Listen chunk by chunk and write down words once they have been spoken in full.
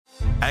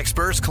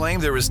Experts claim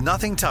there is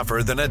nothing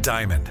tougher than a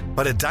diamond.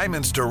 But at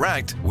Diamonds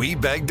Direct, we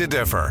beg to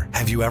differ.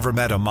 Have you ever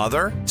met a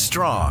mother?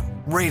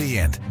 Strong,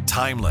 radiant,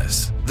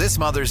 timeless. This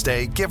Mother's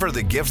Day, give her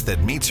the gift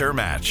that meets her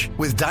match.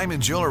 With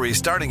diamond jewelry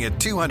starting at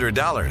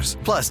 $200.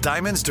 Plus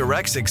Diamonds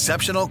Direct's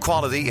exceptional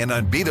quality and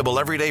unbeatable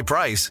everyday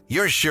price,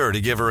 you're sure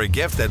to give her a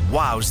gift that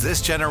wows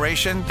this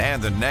generation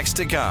and the next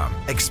to come.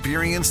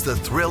 Experience the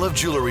thrill of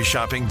jewelry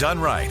shopping done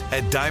right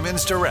at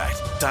Diamonds Direct.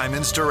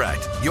 Diamonds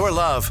Direct. Your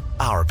love,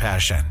 our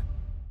passion.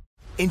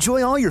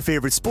 Enjoy all your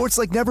favorite sports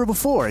like never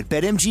before at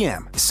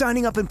BetMGM.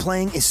 Signing up and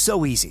playing is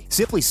so easy.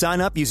 Simply sign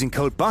up using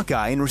code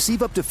Buckeye and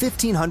receive up to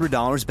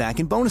 $1,500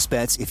 back in bonus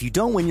bets if you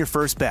don't win your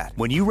first bet.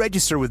 When you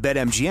register with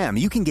BetMGM,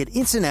 you can get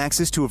instant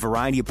access to a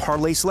variety of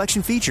parlay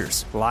selection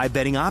features, live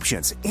betting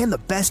options, and the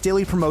best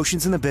daily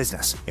promotions in the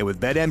business. And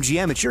with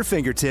BetMGM at your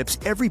fingertips,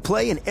 every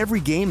play and every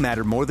game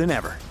matter more than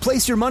ever.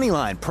 Place your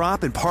moneyline,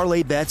 prop, and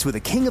parlay bets with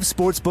the king of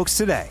sportsbooks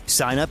today.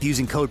 Sign up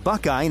using code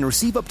Buckeye and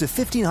receive up to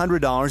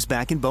 $1,500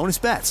 back in bonus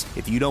bets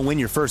if you don't win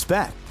your first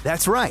bet.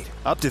 That's right,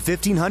 up to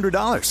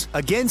 $1,500.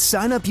 Again,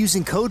 sign up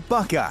using code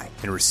Buckeye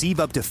and receive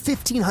up to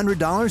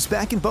 $1,500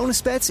 back in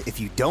bonus bets if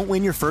you don't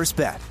win your first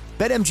bet.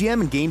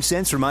 BetMGM and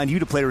GameSense remind you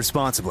to play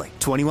responsibly.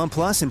 21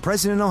 plus and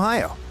present in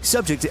Ohio.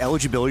 Subject to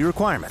eligibility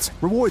requirements.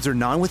 Rewards are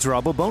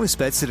non-withdrawable bonus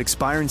bets that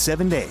expire in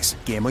 7 days.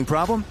 Gambling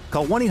problem?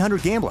 Call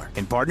 1-800-GAMBLER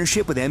in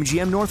partnership with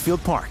MGM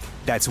Northfield Park.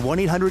 That's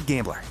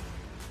 1-800-GAMBLER.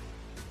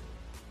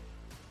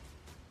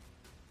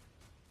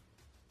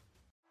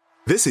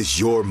 This is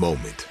your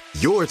moment,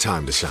 your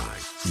time to shine,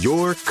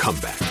 your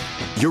comeback.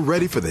 You're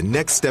ready for the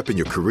next step in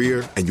your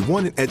career, and you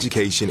want an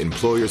education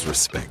employers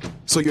respect.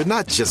 So you're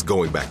not just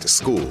going back to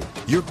school,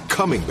 you're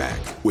coming back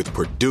with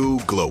Purdue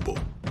Global.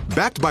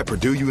 Backed by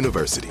Purdue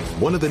University,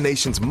 one of the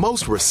nation's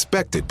most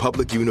respected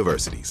public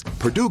universities,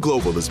 Purdue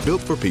Global is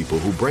built for people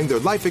who bring their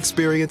life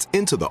experience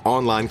into the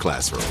online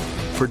classroom.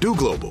 Purdue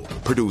Global,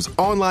 Purdue's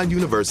online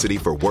university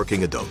for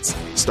working adults.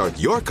 Start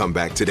your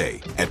comeback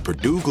today at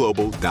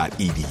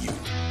purdueglobal.edu.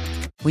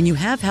 When you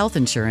have health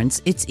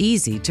insurance, it's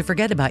easy to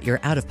forget about your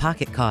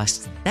out-of-pocket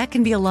costs. That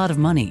can be a lot of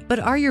money. But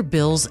are your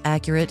bills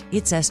accurate?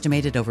 It's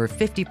estimated over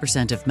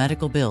 50% of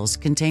medical bills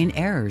contain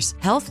errors.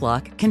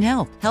 HealthLock can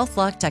help.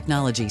 HealthLock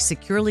technology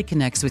securely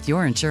connects with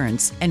your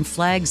insurance and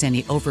flags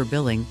any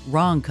overbilling,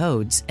 wrong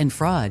codes, and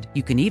fraud.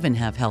 You can even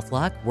have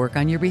HealthLock work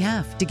on your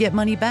behalf to get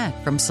money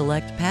back from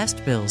select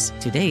past bills.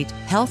 To date,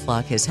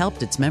 HealthLock has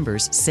helped its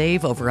members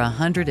save over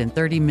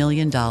 $130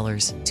 million.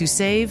 To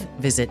save,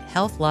 visit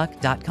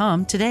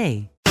healthlock.com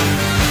today.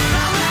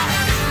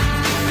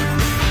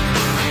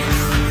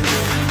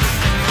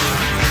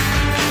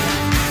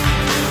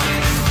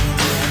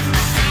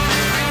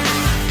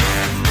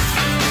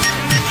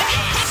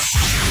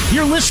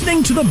 You're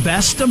listening to the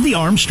best of the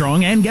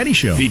Armstrong and Getty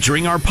Show.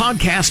 Featuring our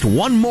podcast,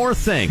 One More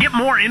Thing. Get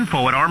more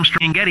info at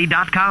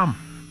armstrongandgetty.com.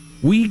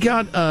 We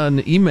got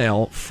an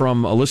email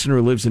from a listener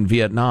who lives in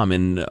Vietnam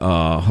in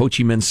Ho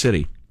Chi Minh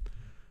City.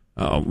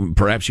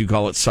 Perhaps you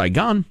call it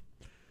Saigon.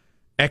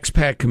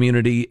 Expat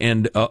community,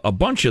 and a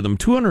bunch of them,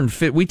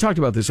 250. We talked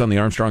about this on the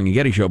Armstrong and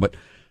Getty Show, but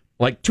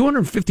like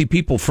 250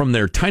 people from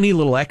their tiny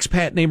little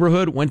expat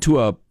neighborhood went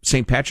to a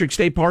St. Patrick's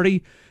Day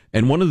party.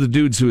 And one of the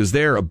dudes who was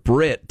there, a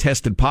Brit,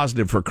 tested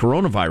positive for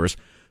coronavirus.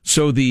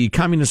 So the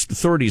communist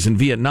authorities in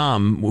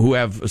Vietnam, who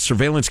have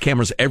surveillance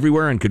cameras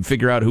everywhere and could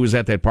figure out who was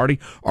at that party,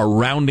 are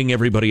rounding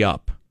everybody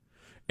up.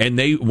 And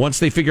once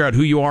they figure out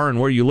who you are and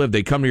where you live,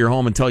 they come to your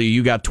home and tell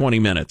you got 20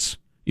 minutes.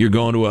 You're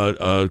going to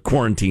a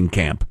quarantine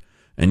camp.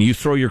 And you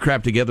throw your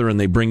crap together and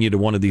they bring you to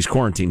one of these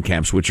quarantine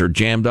camps, which are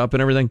jammed up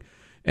and everything.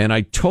 And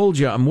I told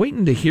you, I'm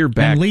waiting to hear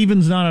back. And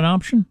leaving's not an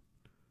option?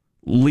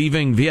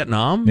 Leaving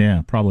Vietnam?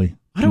 Yeah, probably.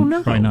 I don't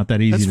know. Probably not that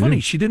easy. That's to funny.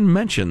 do. She didn't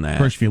mention that. Of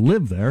course, if you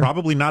live there.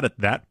 Probably not at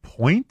that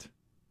point.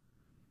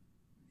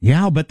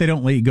 Yeah, I'll bet they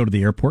don't let you go to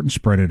the airport and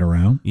spread it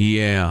around.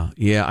 Yeah.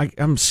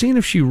 I'm seeing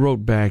if she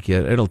wrote back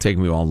yet. It'll take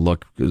me a while to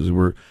look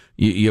because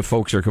you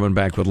folks are coming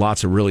back with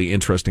lots of really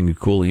interesting and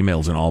cool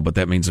emails and all, but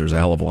that means there's a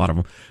hell of a lot of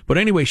them. But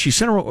anyway, she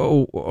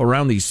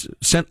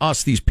sent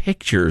us these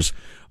pictures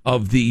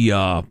of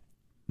the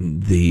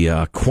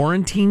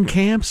quarantine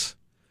camps.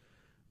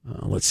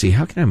 Let's see.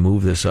 How can I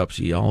move this up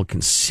so y'all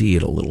can see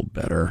it a little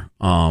better?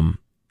 I'm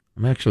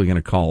actually going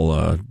to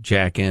call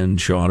Jack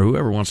and Sean, or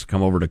whoever wants to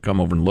come over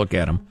and look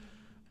at them.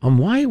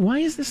 Why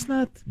is this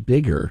not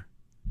bigger?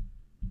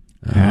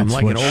 That's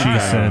like what an old she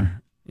guy. said.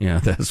 Yeah,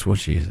 that's what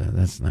she said.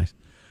 That's nice.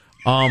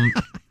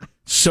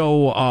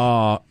 So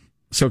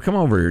come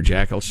over here,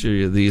 Jack. I'll show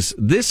you these.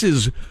 This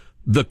is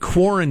the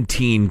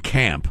quarantine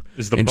camp.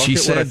 Is the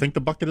bucket what I think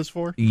the bucket is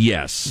for?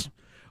 Yes.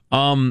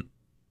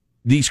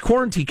 These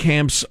quarantine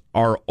camps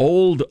are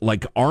old,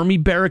 like army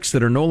barracks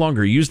that are no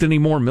longer used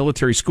anymore.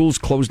 Military schools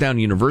closed down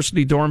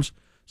university dorms.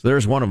 So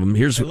there's one of them.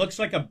 It looks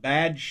like a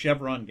bad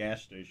Chevron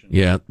gas station.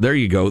 Yeah, there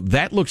you go.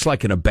 That looks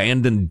like an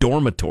abandoned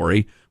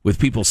dormitory with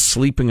people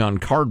sleeping on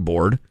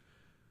cardboard.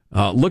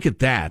 Look at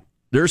that.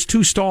 There's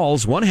 2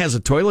 stalls. One has a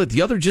toilet.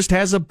 The other just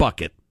has a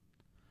bucket.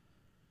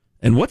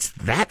 And what's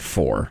that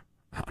for?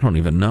 I don't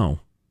even know.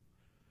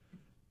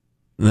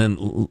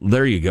 then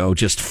there you go,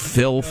 just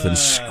filth and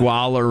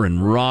squalor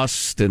and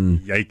rust.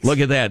 And Yikes. Look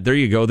at that. There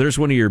you go. There's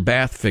one of your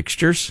bath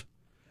fixtures.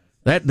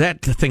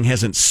 That thing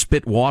hasn't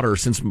spit water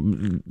since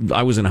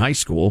I was in high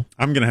school.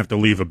 I'm going to have to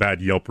leave a bad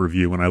Yelp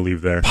review when I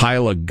leave there.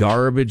 Pile of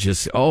garbage.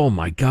 Oh,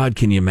 my God.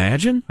 Can you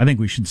imagine? I think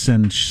we should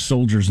send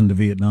soldiers into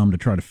Vietnam to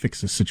try to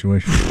fix this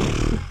situation.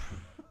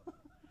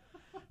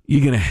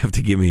 You're going to have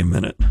to give me a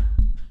minute.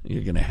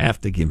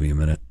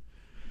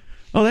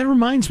 Oh, that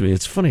reminds me.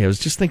 It's funny. I was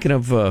just thinking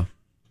of the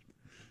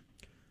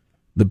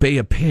Bay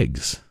of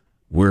Pigs,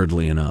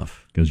 weirdly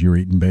enough. Because you're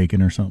eating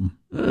bacon or something?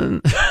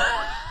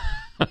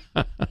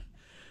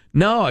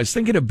 No, I was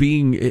thinking of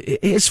being...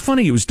 It's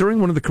funny. It was during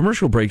one of the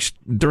commercial breaks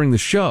during the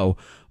show.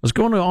 I was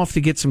going off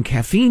to get some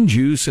caffeine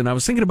juice, and I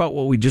was thinking about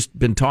what we'd just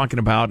been talking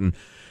about and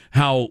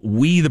how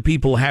we, the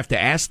people, have to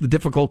ask the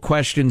difficult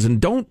questions and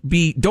don't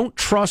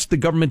trust the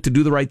government to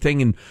do the right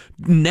thing, and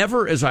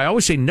never, as I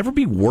always say, never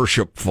be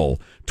worshipful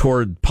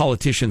toward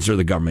politicians or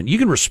the government. You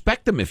can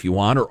respect them if you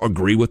want, or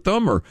agree with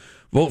them, or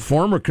vote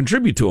for them, or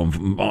contribute to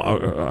them.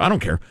 I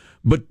don't care.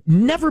 But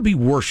never be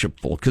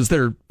worshipful, because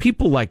they're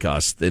people like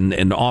us,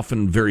 and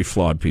often very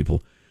flawed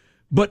people.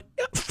 But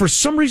for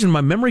some reason,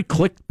 my memory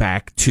clicked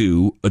back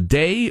to a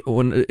day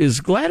when does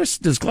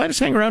Gladys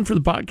hang around for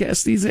the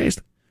podcast these days?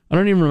 I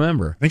don't even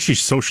remember. I think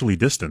she's socially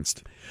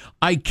distanced.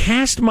 I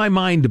cast my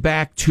mind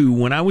back to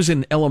when I was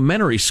in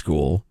elementary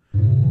school.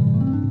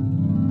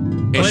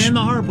 Playing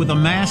the harp with a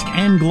mask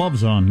and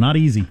gloves on. Not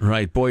easy.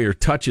 Right. Boy, your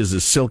touch is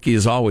as silky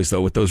as always,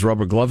 though, with those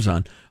rubber gloves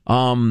on.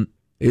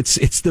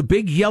 It's the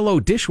big yellow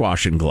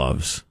dishwashing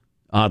gloves,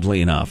 oddly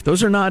enough.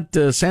 Those are not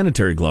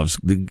sanitary gloves,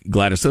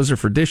 Gladys. Those are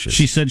for dishes.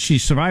 She said she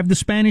survived the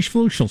Spanish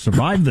flu. She'll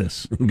survive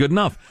this. Good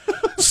enough.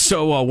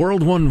 So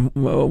World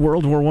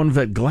War I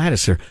vet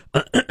Gladys here.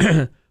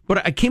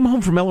 But I came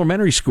home from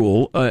elementary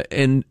school,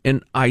 and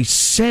I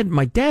said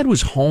my dad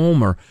was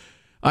home, or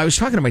I was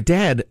talking to my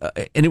dad,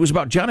 and it was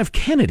about John F.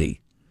 Kennedy.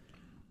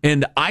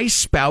 And I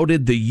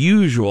spouted the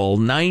usual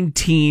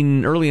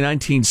early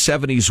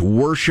 1970s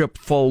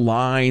worshipful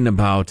line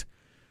about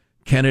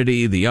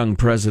Kennedy, the young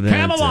president,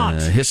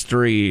 Camelot,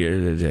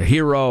 history,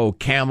 hero,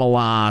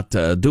 Camelot.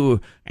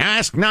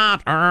 Ask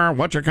not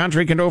what your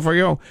country can do for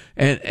you.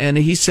 And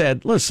he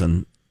said,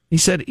 listen,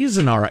 he's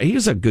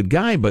a good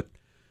guy, but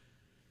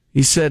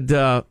he said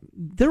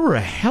there were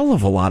a hell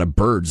of a lot of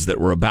birds that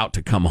were about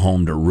to come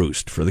home to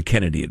roost for the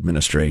Kennedy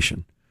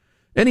administration.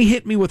 And he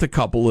hit me with a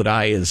couple that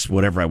I, as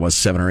whatever I was,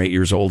 7 or 8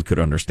 years old, could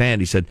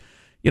understand. He said,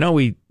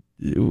 we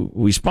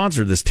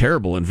sponsored this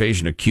terrible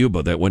invasion of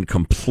Cuba that went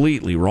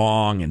completely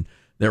wrong, and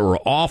there were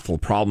awful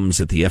problems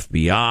at the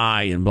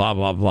FBI and blah,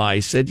 blah, blah.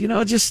 He said,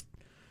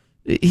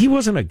 he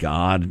wasn't a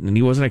god, and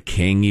he wasn't a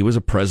king. He was a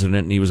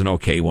president, and he was an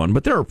okay one,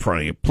 but there are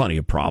plenty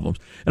of problems.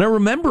 And I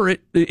remember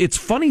it. It's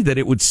funny that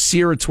it would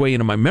sear its way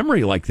into my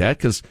memory like that,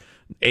 because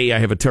A, I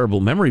have a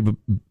terrible memory, but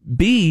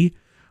B,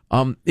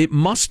 it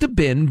must have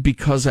been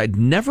because I'd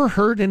never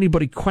heard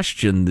anybody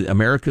question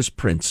America's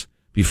Prince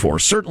before,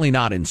 certainly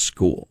not in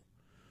school.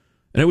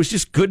 And it was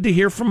just good to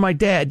hear from my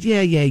dad.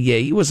 Yeah,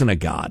 he wasn't a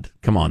god.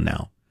 Come on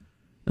now.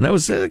 And that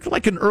was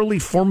like an early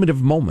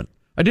formative moment.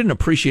 I didn't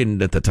appreciate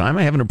it at the time.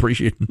 I haven't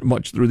appreciated it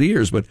much through the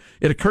years, but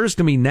it occurs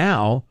to me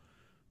now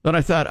that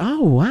I thought,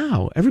 oh,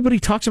 wow, everybody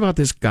talks about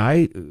this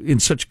guy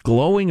in such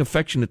glowing,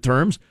 affectionate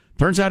terms.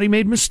 Turns out he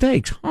made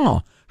mistakes.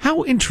 Oh,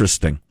 how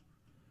interesting.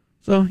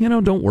 So,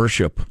 don't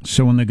worship.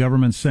 So when the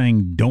government's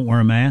saying don't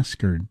wear a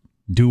mask or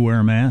do wear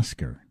a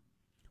mask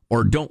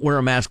or don't wear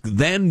a mask,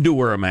 then do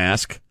wear a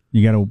mask.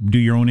 You got to do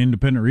your own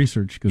independent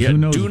research, because who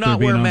knows? Do not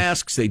wear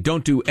masks. They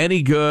don't do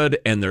any good,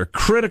 and they're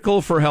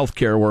critical for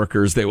healthcare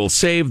workers. They will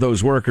save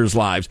those workers'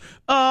 lives.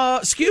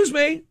 Excuse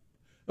me.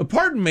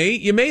 Pardon me.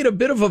 You made a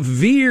bit of a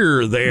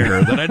veer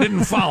there that I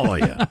didn't follow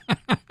you.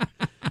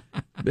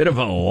 Bit of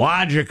a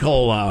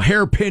logical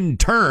hairpin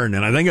turn,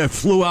 and I think I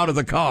flew out of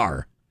the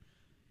car.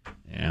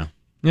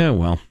 Yeah,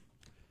 well.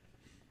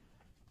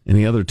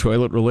 Any other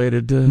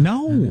toilet-related?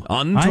 No.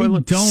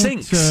 Untoilet? I don't,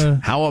 sinks.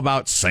 How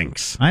about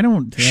sinks? I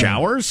don't.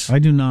 Showers? I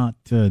do not.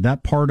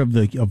 That part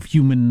of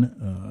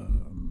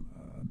human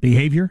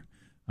behavior,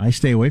 I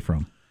stay away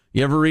from.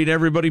 You ever read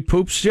Everybody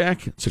Poops,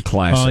 Jack? It's a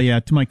classic. Oh, yeah,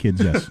 to my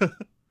kids, yes.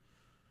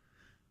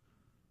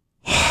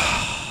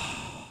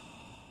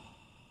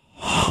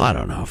 I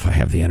don't know if I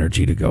have the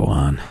energy to go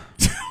on.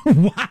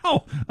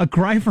 Wow, a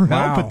cry for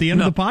help at the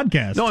end of the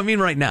podcast. No, I mean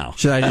right now.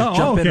 Should I just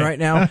jump in right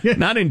now?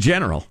 Not in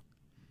general.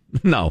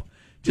 No,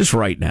 just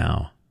right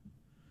now.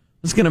 I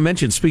was going to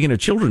mention, speaking of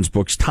children's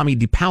books, Tommy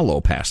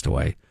DiPaolo passed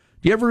away.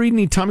 Do you ever read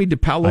any Tommy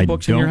DiPaolo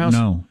books in your house?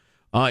 No.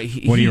 What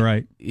do you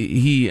write?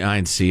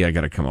 I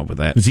got to come up with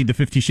that. Is he the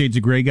 50 Shades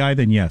of Grey guy?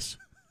 Then yes.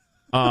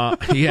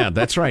 Yeah,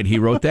 that's right. He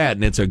wrote that,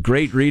 and it's a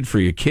great read for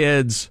your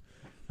kids.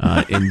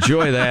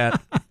 Enjoy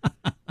that.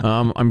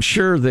 I'm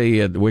sure they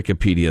at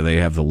Wikipedia they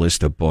have the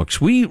list of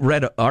books. We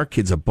read our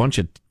kids a bunch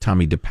of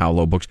Tommy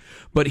DePaulo books,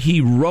 but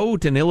he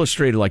wrote and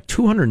illustrated like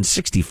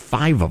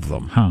 265 of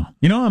them. Huh?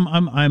 You know,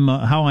 I'm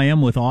how I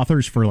am with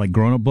authors for like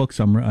grown-up books.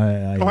 I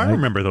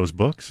remember those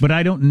books, but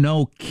I don't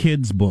know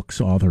kids'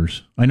 books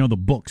authors. I know the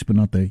books, but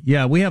not the.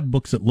 Yeah, we have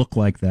books that look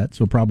like that,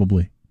 so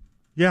probably.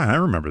 Yeah, I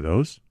remember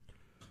those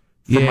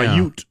from my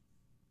youth.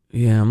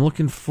 Yeah, I'm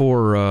looking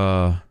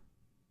for.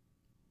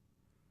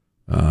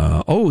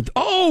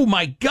 Oh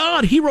my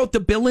God! He wrote the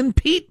Bill and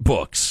Pete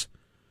books.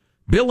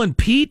 Bill and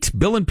Pete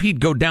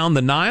go down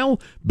the Nile.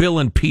 Bill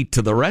and Pete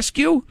to the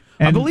rescue.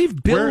 And I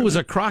believe Bill was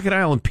a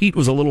crocodile and Pete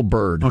was a little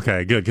bird.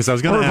 Okay, good, because I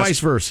was going to ask, vice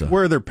versa.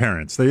 Where are their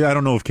parents? I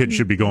don't know if kids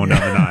should be going down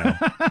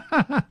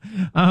the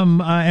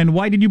Nile. And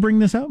why did you bring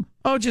this up?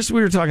 Oh, just we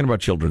were talking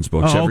about children's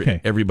books. Oh,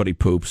 okay. Everybody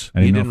poops.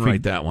 He didn't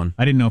write that one.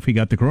 I didn't know if he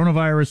got the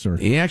coronavirus or...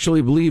 He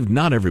actually believed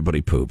not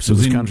everybody poops. It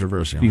was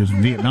controversial. He was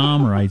in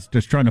Vietnam, or he's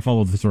just trying to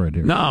follow the thread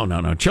here.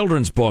 No.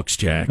 Children's books,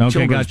 Jack. Okay,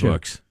 children's gotcha.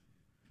 books.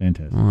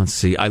 Fantastic. Well, let's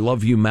see. I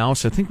Love You,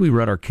 Mouse. I think we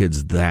read our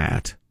kids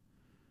that.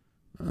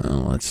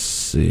 Let's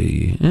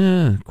see.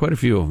 Quite a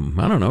few of them.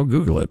 I don't know.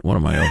 Google it. What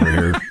am I over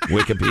here?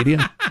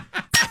 Wikipedia?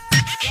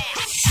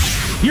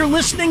 You're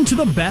listening to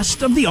the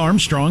best of the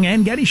Armstrong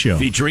and Getty Show.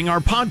 Featuring our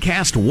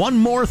podcast, One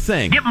More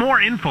Thing. Get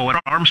more info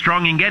at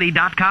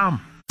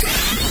ArmstrongandGetty.com.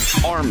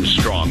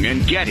 Armstrong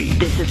and Getty.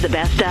 This is the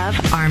best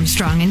of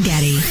Armstrong and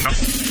Getty.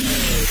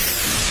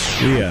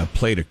 We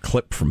played a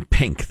clip from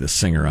Pink, the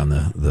singer on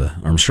the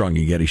Armstrong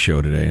and Getty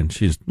show today, and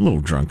she's a little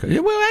drunk.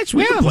 Well,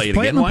 actually, we can play it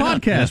again. On the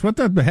podcast. What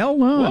the hell?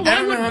 No. I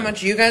don't know how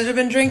much you guys have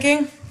been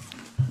drinking,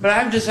 but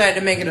I've decided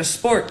to make it a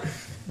sport.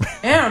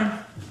 And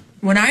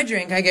when I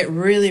drink, I get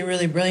really,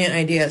 really brilliant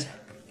ideas.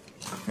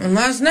 And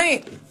last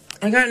night,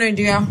 I got an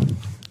idea.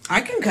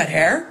 I can cut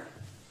hair.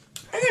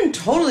 I can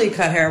totally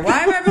cut hair. Why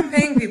have I been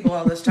paying people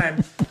all this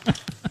time?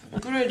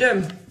 Look what I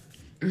did.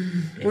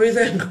 What do you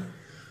think?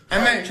 I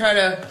might try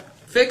to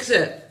fix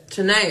it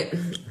tonight.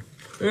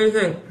 What do you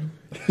think?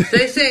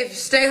 Stay safe.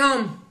 Stay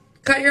home.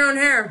 Cut your own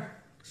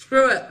hair.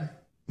 Screw it.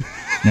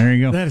 There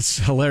you go. That is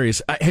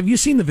hilarious. Have you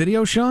seen the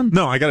video, Sean?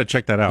 No, I got to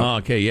check that out. Oh,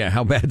 okay, yeah.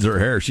 How bad's her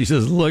hair? She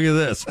says, look at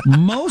this.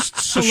 Most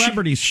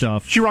celebrity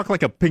stuff. She rocked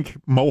like a pink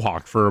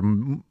mohawk for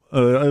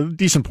a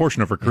decent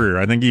portion of her career.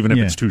 I think even if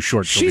it's too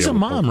short. She's a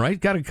mom, right?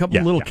 Got a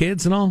couple little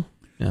kids and all?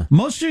 Yeah.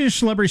 Most of your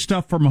celebrity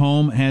stuff from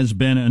home has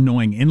been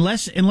annoying,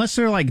 unless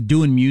they're like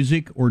doing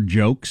music or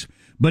jokes.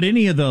 But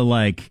any of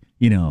the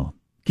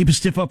keep a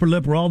stiff upper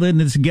lip, we're all in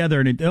this together,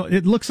 and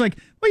it looks like,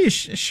 well,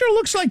 sure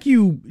looks like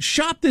you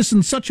shot this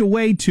in such a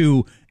way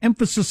to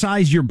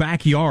emphasize your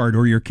backyard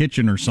or your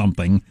kitchen or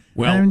something.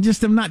 Well,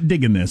 I'm not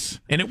digging this.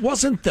 And it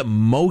wasn't the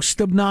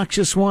most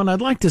obnoxious one.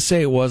 I'd like to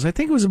say it was. I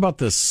think it was about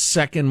the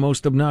second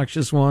most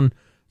obnoxious one.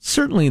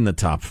 Certainly in the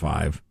top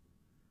 5.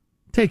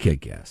 Take a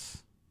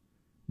guess.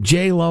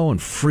 J-Lo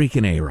and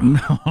freaking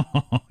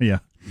A-Rod. Yeah.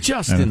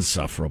 Just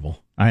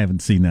insufferable. I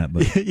haven't seen that,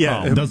 but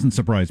it doesn't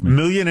surprise me.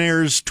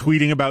 Millionaires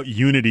tweeting about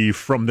unity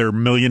from their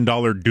 $1 million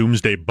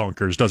doomsday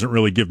bunkers doesn't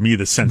really give me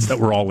the sense that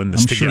we're all in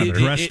this together. Sure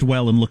dressed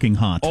well and looking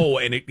hot. Oh,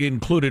 and it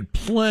included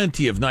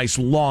plenty of nice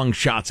long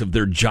shots of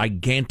their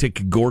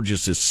gigantic,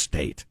 gorgeous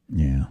estate.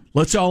 Yeah.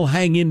 Let's all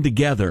hang in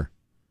together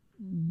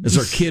as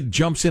our kid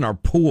jumps in our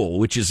pool,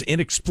 which is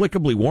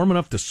inexplicably warm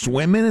enough to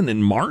swim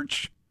in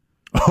March.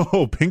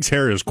 Oh, Pink's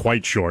hair is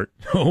quite short.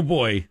 Oh,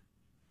 boy.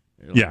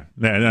 Yeah,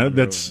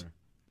 that's...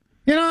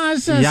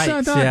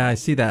 Yikes! Yeah, I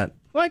see that.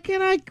 Why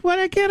can't I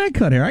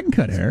cut hair? I can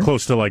cut hair.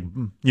 Close to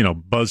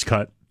buzz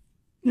cut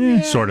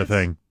sort of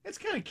thing. It's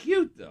kind of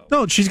cute though.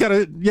 No, she's got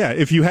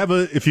if you have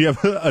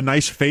a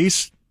nice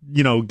face,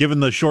 given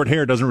the short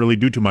hair doesn't really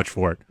do too much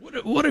for it.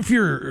 What if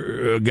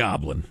you're a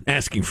goblin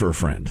asking for a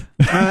friend?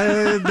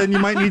 Then you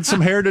might need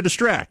some hair to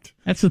distract.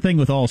 That's the thing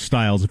with all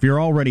styles. If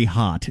you're already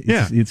hot,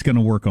 it's going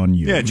to work on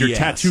you. Yeah, it's your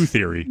tattoo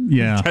theory.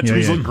 Yeah.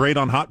 Tattoos look great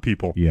on hot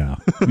people. Yeah.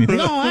 You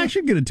think, I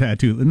should get a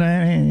tattoo. Nah,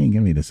 it ain't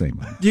going to be the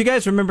same. Do you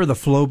guys remember the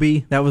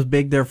Flowbee? That was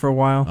big there for a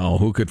while. Oh,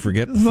 who could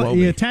forget Flowbee?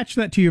 You attach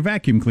that to your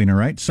vacuum cleaner,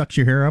 right? Sucks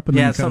your hair up. And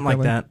then something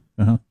like that.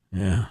 Uh-huh.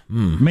 Yeah.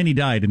 Many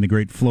died in the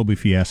great Flowbee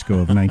fiasco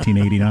of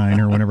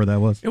 1989 or whenever that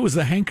was. It was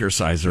the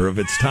hanker-sizer of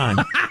its time.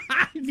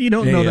 If you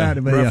don't know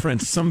that.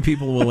 Reference some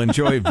people will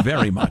enjoy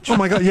very much. Oh,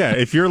 my God, yeah.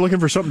 If you're looking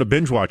for something to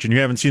binge watch and you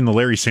haven't seen the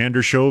Larry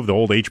Sanders Show, the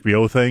old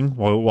HBO thing,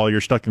 while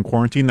you're stuck in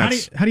quarantine, how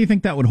do you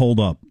think that would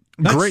hold up?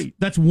 Great.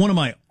 That's one of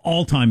my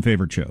all-time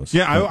favorite shows.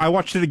 Yeah, I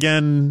watched it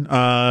again,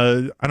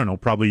 I don't know,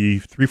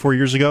 probably 3-4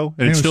 years ago.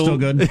 And it's still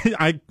good.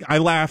 I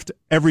laughed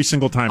every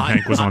Torn's time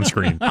Hank was on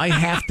screen. I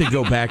have to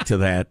go back to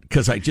that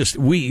because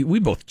we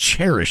both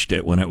cherished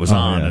it when it was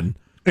on. Yeah.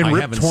 And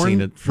I haven't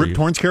seen it for Rip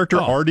Torn's character,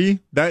 Artie,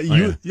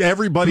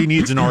 everybody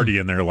needs an Artie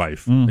in their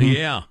life. Mm-hmm.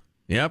 Yeah.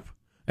 Yep.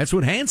 That's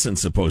what Hanson's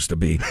supposed to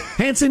be.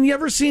 Hanson, you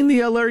ever seen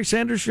the Larry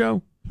Sanders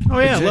Show? Oh,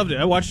 yeah, I loved it.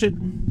 I watched it.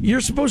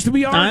 You're supposed to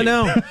be Artie. I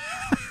know.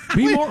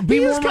 Be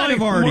more kind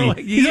of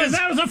Artie.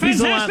 That was a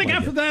fantastic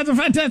episode. That's a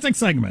fantastic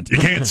segment. You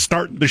can't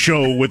start the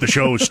show with a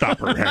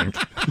showstopper, Hank.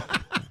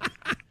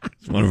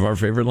 one of our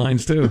favorite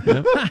lines, too.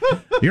 Yep.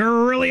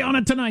 You're really on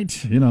it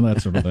tonight. You know,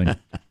 that sort of thing.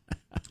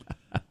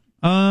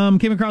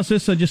 Came across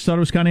this. I just thought it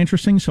was kind of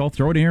interesting, so I'll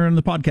throw it here in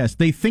the podcast.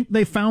 They think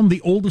they found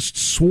the oldest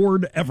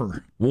sword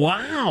ever.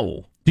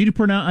 Wow. Did you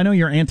pronounce? I know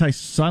you're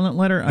anti-silent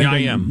letter. Yeah, I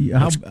am.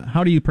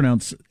 How do you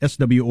pronounce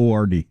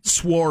SWORD?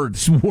 Sword.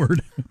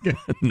 Sword.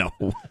 No.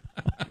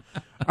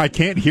 I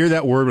can't hear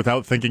that word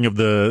without thinking of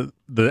the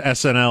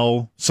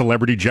SNL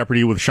Celebrity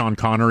Jeopardy with Sean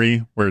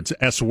Connery, where it's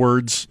S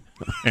words,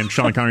 and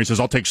Sean Connery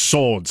says, "I'll take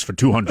swords for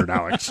 $200,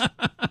 Alex."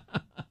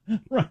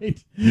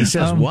 Right. He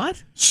says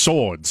what?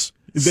 Swords.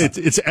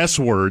 It's S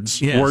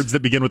words, yes. Words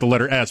that begin with the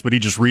letter S, but he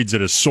just reads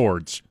it as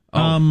swords.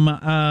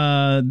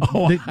 Right,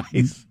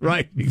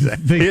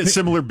 exactly. They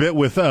similar bit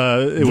with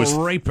it was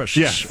rapists.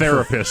 Yeah,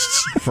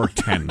 therapists for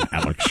 10,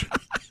 Alex.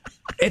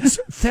 It's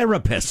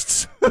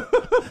therapists.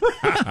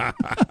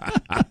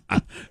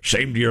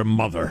 Shame to your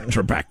mother,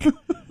 Trebek.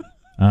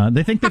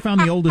 They think they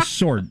found the oldest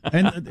sword.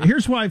 And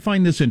here's why I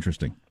find this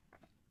interesting.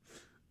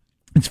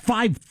 It's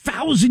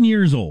 5,000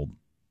 years old.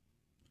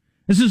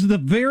 This is the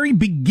very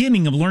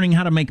beginning of learning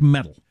how to make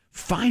metal.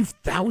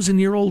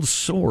 5,000-year-old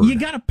sword. You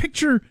got to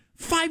picture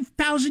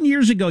 5,000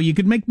 years ago, you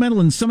could make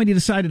metal, and somebody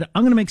decided,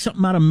 I'm going to make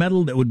something out of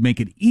metal that would make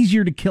it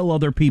easier to kill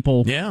other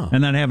people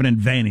and not have an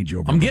advantage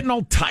over them. I'm getting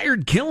all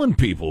tired killing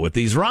people with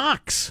these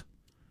rocks.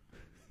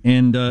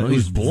 And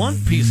these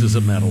blunt pieces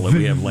of metal that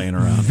we have laying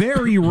around.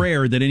 Very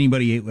rare that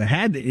anybody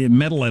had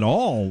metal at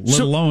all, let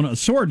alone a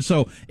sword.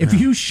 So if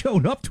you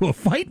showed up to a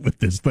fight with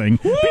this thing,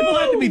 people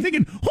had to be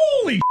thinking,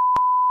 holy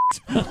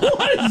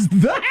what is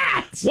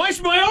that?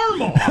 Why's my arm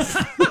off?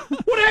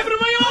 What happened to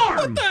my arm?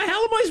 What the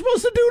hell am I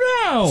supposed to do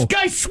now? This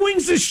guy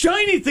swings this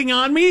shiny thing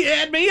at me.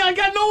 I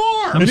got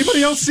no arm.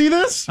 Anybody else see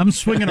this? I'm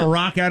swinging a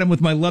rock at him with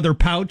my leather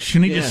pouch,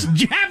 and he just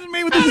jabs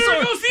me with his sword.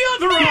 There goes the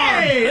other arm.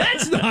 Hey,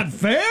 that's not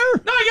fair.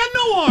 No, I got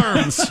no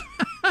arms.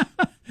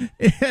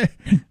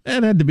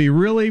 That had to be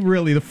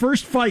really the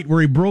first fight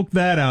where he broke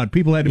that out.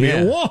 People had to be,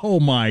 whoa,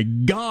 my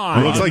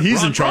God. It looks like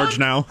he's in charge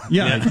now.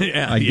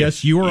 Yeah. I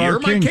guess you're our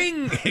king.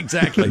 You're my king.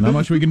 Exactly. Not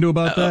much we can do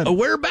about that.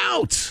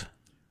 Whereabouts?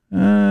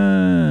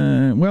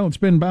 Well, it's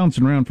been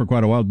bouncing around for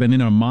quite a while. It's been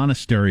in a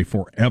monastery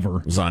forever.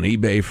 It was on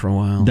eBay for a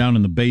while. Down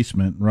in the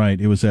basement, right.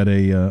 It was at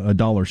a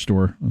dollar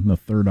store in the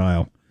third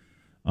aisle.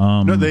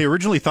 No, they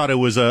originally thought it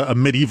was a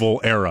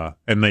medieval era,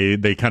 and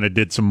they kind of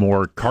did some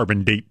more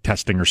carbon date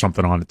testing or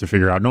something on it to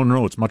figure out,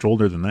 no, it's much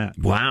older than that.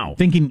 Wow.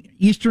 Thinking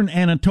Eastern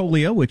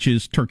Anatolia, which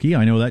is Turkey.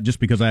 I know that just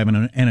because I have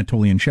an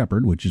Anatolian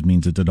Shepherd, which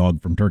means it's a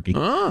dog from Turkey.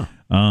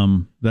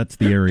 That's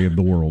the area of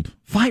the world.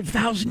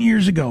 5,000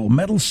 years ago,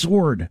 metal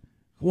sword.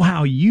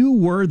 Wow, you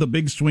were the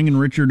big swinging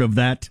Richard of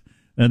that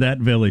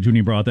village when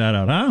you brought that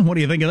out, huh? What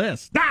do you think of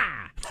this?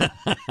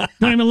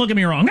 Don't even look at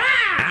me wrong.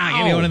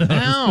 Give me one of those.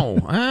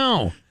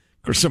 Ow.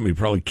 Of course, somebody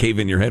probably cave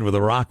in your head with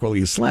a rock while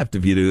you slept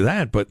if you do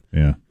that. But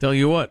tell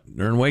you what,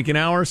 during waking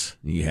hours,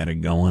 you had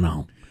it going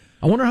on.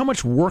 I wonder how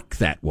much work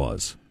that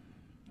was.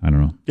 I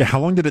don't know. Yeah, how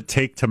long did it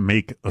take to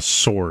make a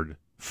sword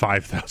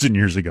 5,000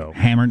 years ago?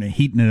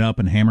 Heating it up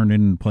and hammering it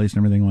in place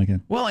and everything like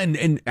that. Well,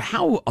 and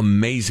how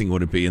amazing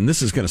would it be? And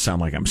this is going to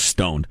sound like I'm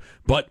stoned,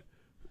 but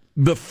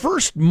the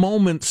first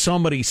moment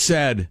somebody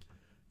said,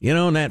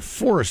 and that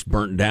forest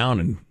burnt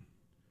down and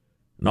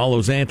all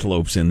those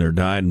antelopes in there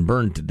died and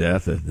burned to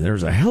death,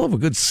 there's a hell of a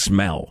good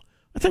smell.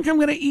 I think I'm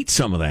going to eat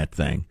some of that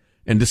thing.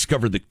 And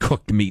discovered that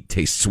cooked meat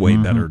tastes way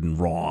better than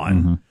raw.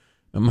 And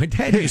my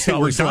dad used to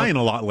always we're dying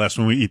a lot less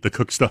when we eat the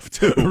cooked stuff,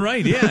 too.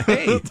 Right, yeah.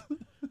 Hey.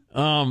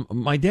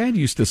 My dad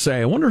used to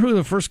say, I wonder who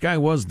the first guy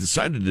was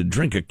decided to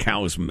drink a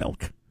cow's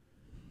milk.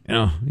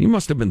 He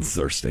must have been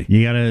thirsty.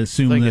 You got to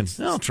assume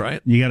I'll try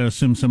it. You got to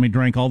assume somebody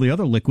drank all the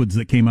other liquids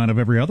that came out of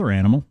every other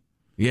animal.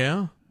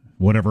 Yeah.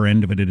 Whatever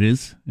end of it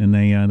is, and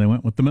they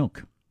went with the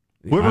milk.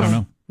 I don't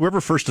know.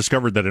 Whoever first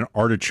discovered that an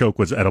artichoke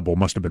was edible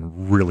must have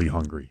been really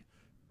hungry.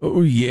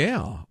 Oh,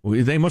 yeah.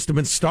 They must have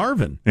been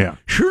starving. Yeah.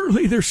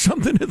 Surely there's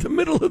something in the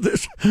middle of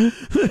this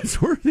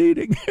that's worth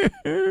eating.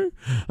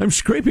 I'm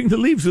scraping the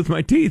leaves with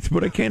my teeth,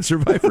 but I can't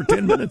survive for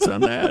 10 minutes on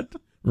that.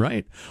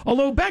 Right?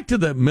 Although, back to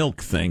the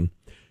milk thing,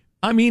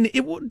 I mean,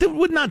 it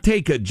would not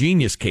take a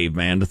genius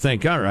caveman to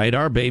think, all right,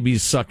 our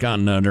babies suck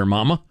on their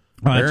mama.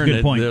 Oh, that's a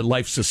good point. They're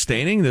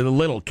life-sustaining. The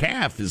little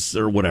calf is,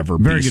 or whatever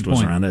Very beast good was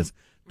point. around it.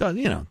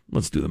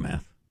 Let's do the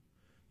math.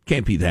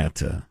 Can't be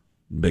that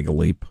big a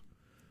leap.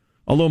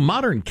 Although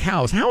modern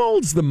cows, how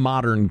old's the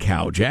modern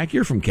cow? Jack,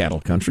 you're from cattle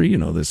country. You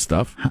know this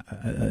stuff.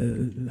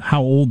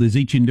 How old is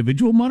each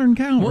individual modern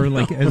cow? Or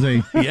like as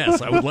a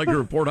Yes, I would like a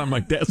report on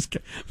my desk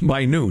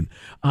by noon.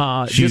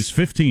 She's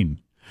 15.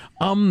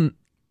 I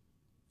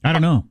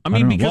don't know. I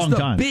mean, because long the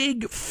time.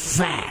 big,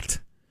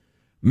 fat,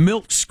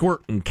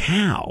 milk-squirting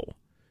cow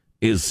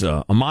is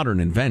a modern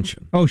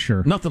invention. Oh,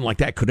 sure. Nothing like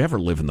that could ever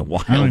live in the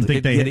wild. I don't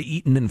think It'd get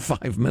eaten in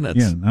 5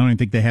 minutes. Yeah, I don't even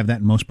think they have that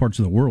in most parts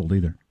of the world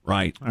either.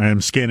 Right. I am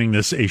scanning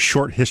this A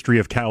Short History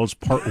of Cows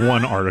Part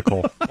 1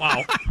 article.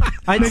 Wow.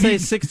 I'd say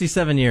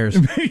 67 years.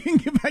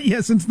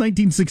 Yeah, since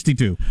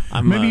 1962.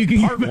 Maybe you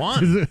can part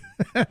one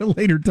at a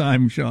later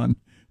time, Sean.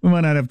 We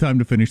might not have time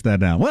to finish that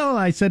now. Well,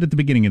 I said at the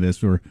beginning of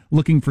this, we're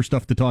looking for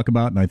stuff to talk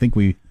about, and I think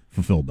we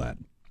fulfilled that.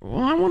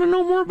 Well, I want to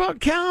know more about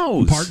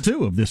cows. Part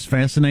 2 of this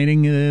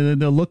fascinating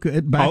look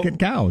back at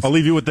cows. I'll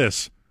leave you with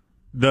this.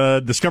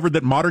 Discovered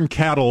that modern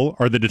cattle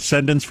are the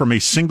descendants from a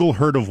single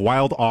herd of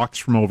wild ox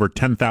from over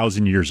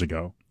 10,000 years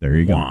ago. There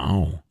you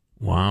go.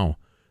 Wow.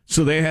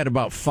 So they had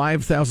about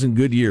 5,000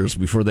 good years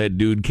before that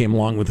dude came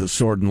along with a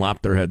sword and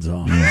lopped their heads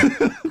off. Yeah.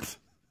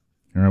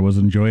 Here I was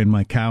enjoying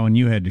my cow, and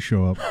you had to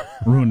show up.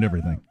 Ruined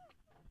everything.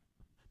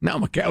 Now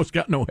my cow's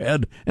got no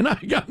head, and I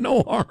got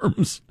no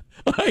arms.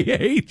 I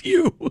hate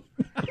you.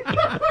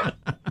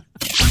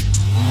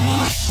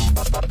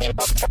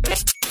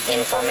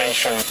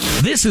 Information.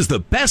 This is the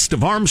best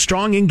of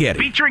Armstrong and Getty.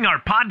 Featuring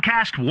our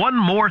podcast, One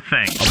More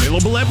Thing.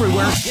 Available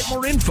everywhere. Get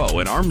more info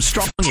at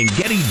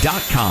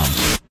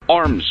ArmstrongandGetty.com.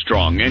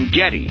 Armstrong and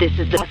Getty. This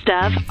is the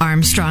best of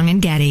Armstrong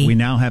and Getty. We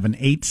now have an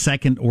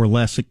 8-second or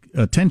less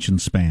attention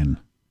span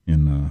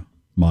in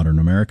modern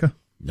America.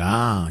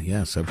 Ah,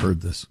 yes, I've heard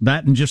this.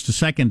 That in just a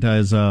second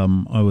as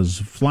I was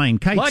flying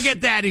kites. Look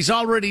at that. He's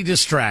already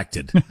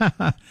distracted.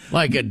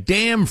 Like a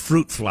damn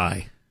fruit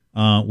fly.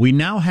 We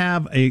now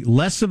have a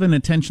less of an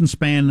attention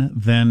span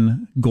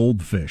than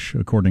goldfish,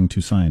 according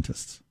to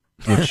scientists,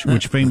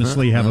 which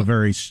famously have a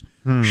very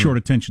short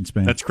attention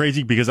span. That's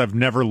crazy because I've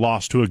never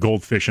lost to a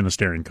goldfish in a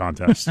staring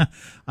contest.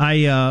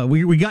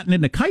 We gotten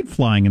into kite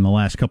flying in the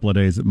last couple of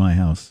days at my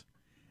house,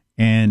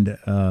 and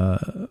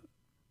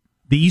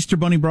the Easter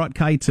Bunny brought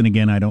kites, and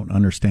again, I don't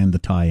understand the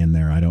tie-in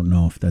there. I don't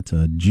know if that's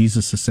a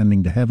Jesus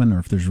ascending to heaven or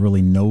if there's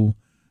really no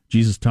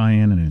Jesus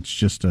tie-in, and it's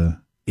just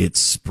It's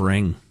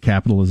spring.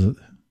 Capitalism.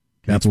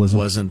 It's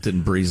pleasant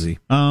and breezy.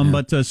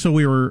 But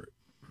so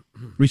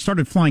we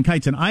started flying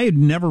kites, and I had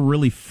never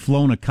really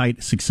flown a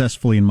kite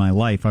successfully in my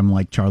life. I'm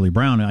like Charlie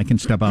Brown. I can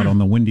step out on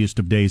the windiest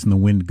of days, and the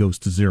wind goes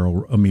to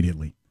zero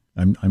immediately.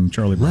 I'm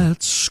Charlie Brown.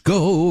 Let's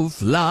go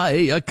fly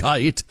a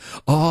kite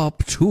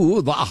up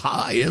to the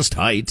highest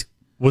height.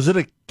 Was it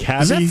a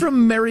cabbie? Is that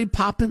from Mary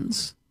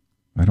Poppins?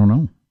 I don't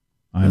know.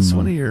 That's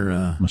one of your...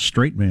 I'm a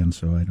straight man,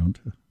 so I don't...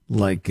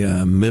 Like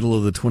middle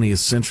of the 20th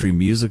century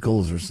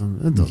musicals or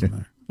something. It doesn't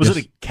matter. Was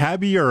it a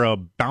cabbie or a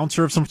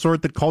bouncer of some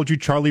sort that called you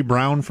Charlie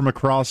Brown from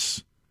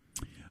across?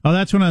 Oh,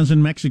 that's when I was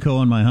in Mexico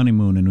on my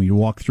honeymoon, and you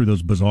walk through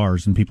those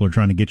bazaars, and people are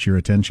trying to get your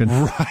attention.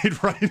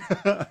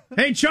 Right.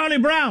 Hey, Charlie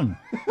Brown.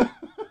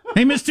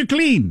 Hey, Mr.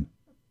 Clean.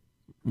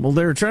 Well,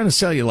 they were trying to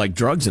sell you like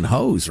drugs and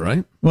hoes,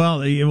 right?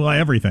 Well,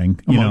 everything.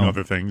 Among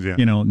other things, yeah.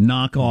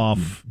 Knock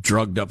off.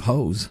 Drugged up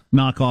hoes.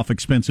 Knock off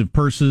expensive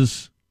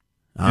purses.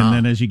 And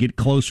then as you get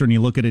closer and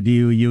you look at it,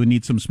 you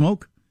need some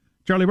smoke?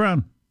 Charlie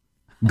Brown.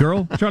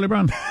 Girl? Charlie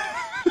Brown.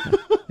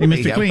 Hey,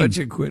 Mr.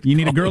 Clean. You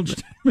need a girl?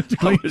 Mr.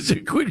 Clean.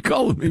 You quit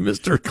calling me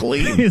Mr.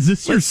 Clean.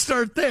 Let's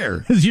start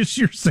there. Is this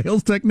your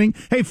sales technique?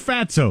 Hey,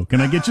 Fatso,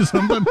 can I get you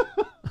something?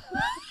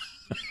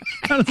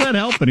 How does that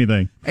help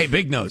anything? Hey,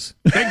 Big Nose.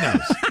 Big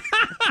Nose.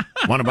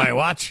 Want to buy a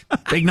watch?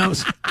 Big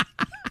Nose.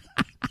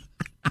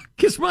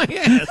 Kiss my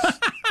ass.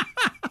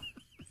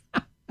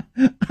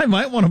 I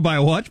might want to buy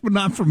a watch, but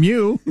not from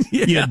you.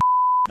 Yeah.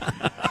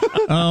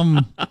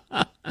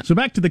 So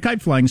back to the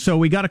kite flying. So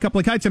we got a couple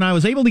of kites, and I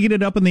was able to get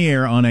it up in the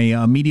air on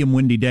a medium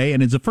windy day,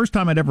 and it's the first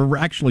time I'd ever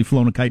actually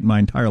flown a kite in my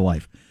entire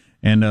life.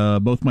 And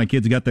both my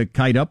kids got the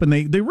kite up, and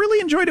they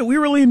really enjoyed it. We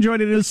really enjoyed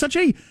it. It was such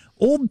a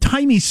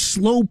old-timey,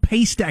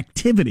 slow-paced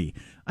activity.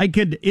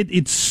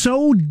 It's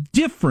so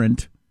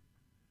different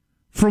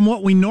from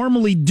what we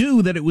normally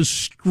do that it was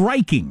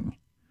striking.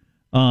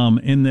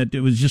 In that it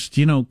was just,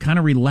 kind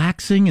of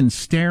relaxing and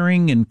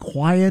staring and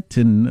quiet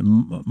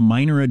and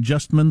minor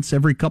adjustments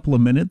every couple of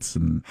minutes.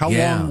 And how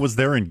long was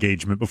their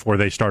engagement before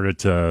they started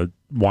to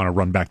want to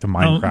run back to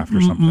Minecraft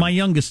or something? My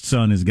youngest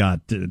son has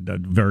got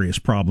various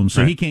problems,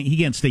 so he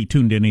can't stay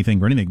tuned to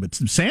anything or anything. But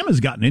Sam has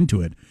gotten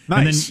into it.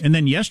 Nice. And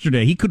then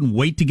yesterday he couldn't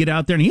wait to get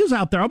out there, and he was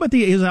out there. I'll bet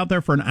he was out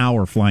there for an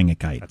hour flying a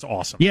kite. That's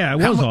awesome. Yeah,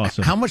 it was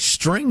awesome. How much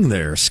string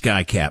there,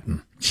 Sky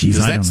Captain?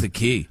 Jeez, that's the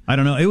key. I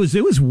don't know. It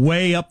was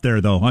way up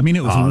there, though. I mean,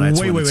 it was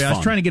way. I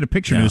was trying to get a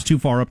picture, and it was too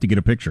far up to get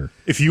a picture.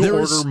 If you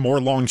order more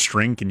long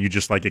string, can you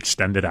just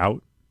extend it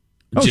out?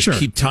 Just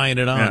keep tying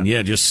it on.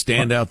 Yeah, just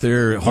stand out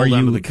there, hold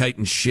on to the kite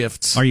and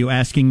shifts. Are you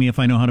asking me if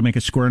I know how to make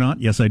a square knot?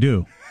 Yes, I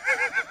do.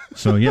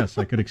 So, yes,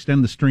 I could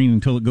extend the string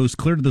until it goes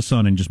clear to the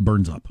sun and just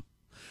burns up.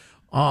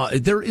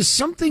 There is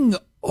something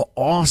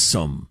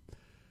awesome,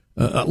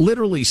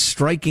 literally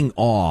striking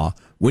awe,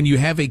 when you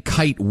have a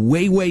kite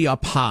way, way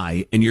up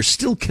high and you're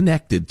still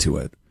connected to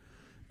it.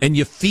 And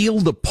you feel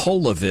the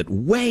pull of it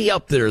way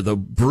up there, the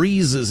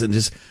breezes, and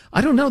just,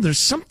 I don't know, there's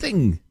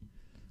something,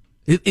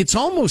 it's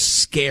almost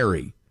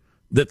scary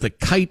that the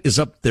kite is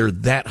up there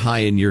that high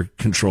and you're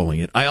controlling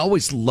it. I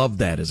always loved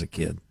that as a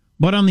kid.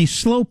 But on the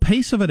slow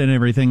pace of it and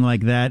everything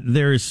like that,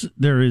 there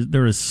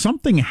is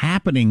something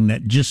happening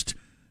that just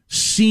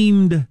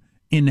seemed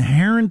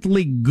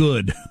inherently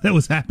good that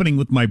was happening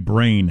with my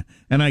brain,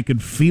 and I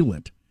could feel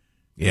it.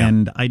 Yeah.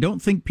 And I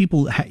don't think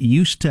people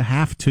used to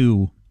have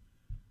to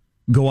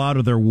go out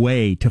of their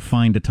way to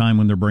find a time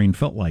when their brain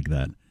felt like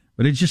that.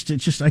 But it's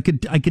just I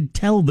could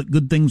tell that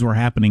good things were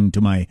happening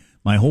to my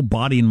whole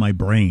body and my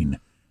brain.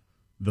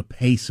 The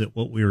pace at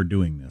what we were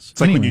doing this.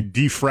 It's like when you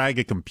defrag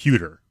a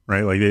computer,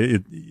 right? Like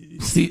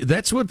See,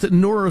 that's what the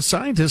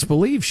neuroscientists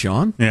believe,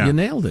 Sean. Yeah. You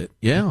nailed it.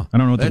 Yeah. I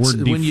don't know what the word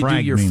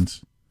defrag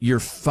means.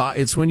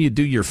 It's when you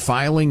do your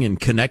filing and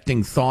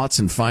connecting thoughts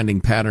and finding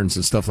patterns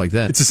and stuff like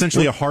that. It's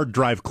essentially a hard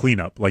drive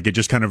cleanup. Like it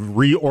just kind of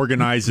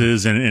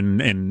reorganizes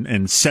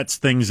and sets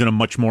things in a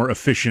much more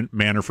efficient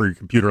manner for your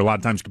computer. A lot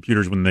of times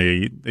computers, when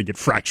they get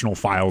fractional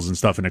files and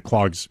stuff and it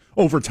clogs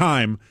over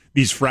time,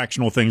 these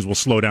fractional things will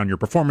slow down your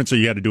performance. So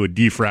you had to do a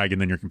defrag and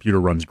then your computer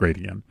runs great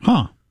again.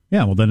 Huh.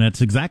 Yeah, well then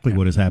that's exactly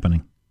what is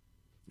happening.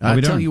 I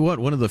tell you what,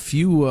 one of the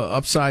few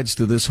upsides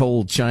to this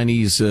whole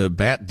Chinese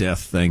bat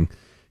death thing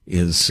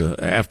is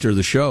after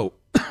the show,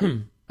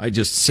 I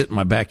just sit in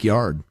my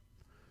backyard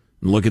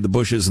and look at the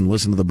bushes and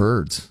listen to the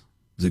birds.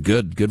 Is it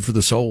good? Good for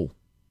the soul.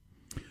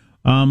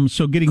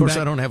 So getting of course,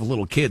 back, I don't have a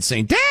little kid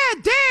saying, "Dad,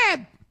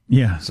 Dad."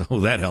 Yeah. So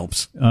that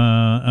helps.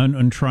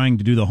 And trying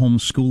to do the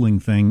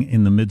homeschooling thing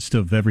in the midst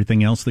of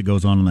everything else that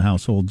goes on in the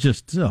household.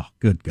 Just,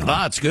 good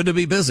God. It's good to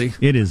be busy.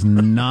 It is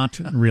not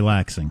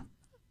relaxing.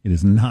 It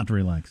is not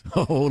relaxing.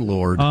 Oh,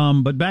 Lord.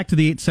 But back to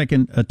the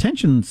 8-second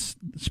attention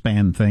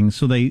span thing.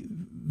 So the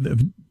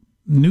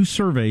new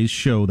surveys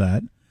show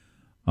that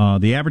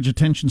the average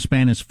attention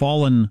span has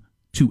fallen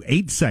to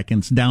 8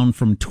 seconds, down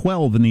from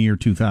 12 in the year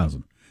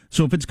 2000.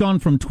 So if it's gone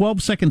from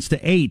 12 seconds to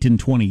 8 in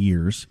 20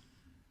 years,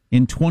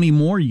 in 20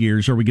 more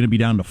years, are we going to be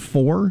down to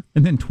 4?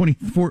 And then 20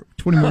 more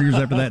years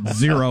after that,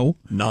 0?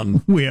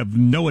 None. We have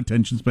no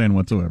attention span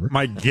whatsoever.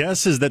 My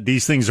guess is that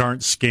these things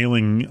aren't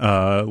scaling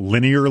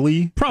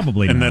linearly.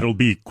 Probably and not. that'll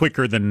be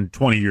quicker than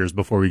 20 years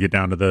before we get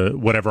down to the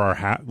whatever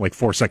our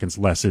 4 seconds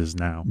less is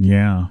now.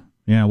 Yeah.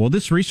 Yeah. Well,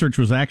 this research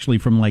was actually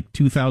from like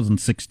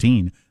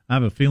 2016. I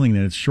have a feeling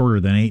that it's shorter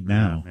than 8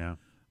 now. Yeah.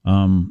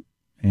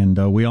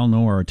 And we all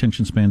know our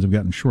attention spans have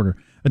gotten shorter.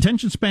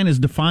 Attention span is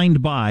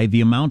defined by the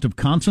amount of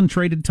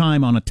concentrated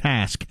time on a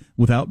task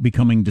without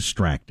becoming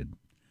distracted.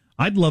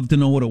 I'd love to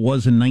know what it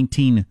was in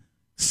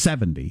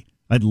 1970.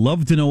 I'd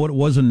love to know what it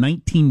was in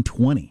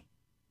 1920.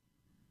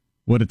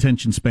 What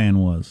attention span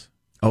was.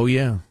 Oh,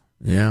 yeah.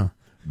 Yeah.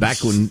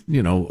 Back when,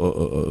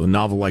 a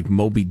novel like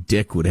Moby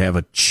Dick would have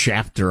a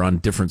chapter on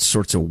different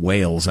sorts of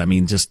whales. I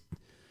mean, just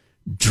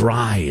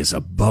dry as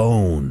a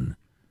bone.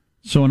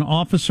 So an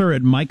officer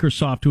at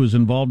Microsoft who was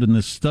involved in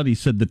this study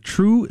said the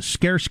true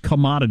scarce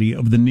commodity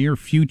of the near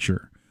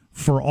future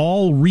for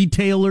all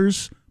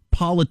retailers,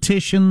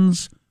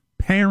 politicians,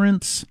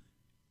 parents,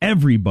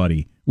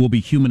 everybody will be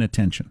human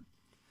attention.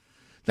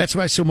 That's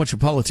why so much of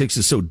politics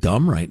is so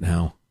dumb right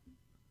now.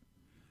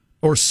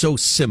 Or so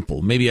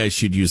simple. Maybe I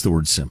should use the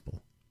word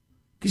simple.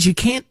 Because you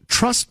can't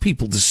trust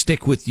people to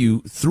stick with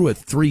you through a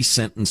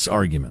 3-sentence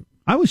argument.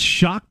 I was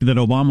shocked that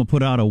Obama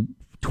put out a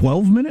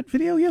 12-minute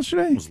video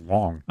yesterday. It was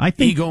long. I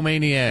think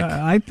egomaniac.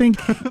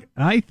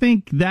 I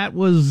think that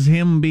was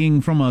him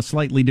being from a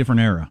slightly different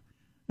era.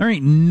 There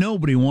ain't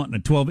nobody wanting a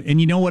 12. And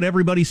you know what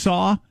everybody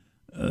saw?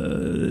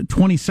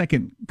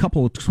 20-second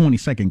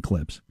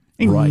clips.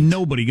 Ain't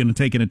nobody going to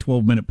take in a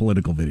 12-minute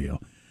political video.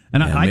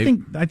 And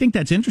I think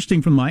that's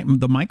interesting from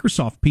the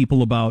Microsoft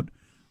people about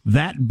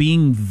that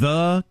being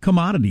the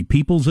commodity,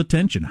 people's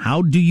attention.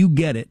 How do you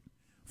get it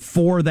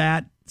for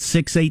that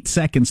 6-8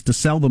 seconds to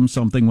sell them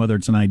something, whether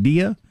it's an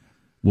idea,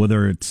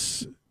 whether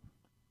it's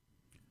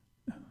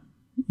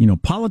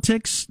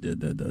politics,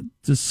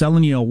 just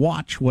selling you a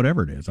watch,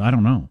 whatever it is. I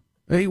don't know.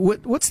 Hey,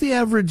 what's the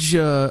average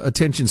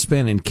attention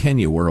span in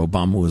Kenya where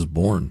Obama was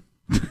born?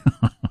 They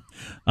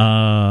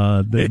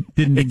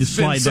didn't need to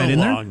slide that in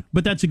there,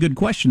 but that's a good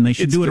question. They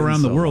should do it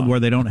around the world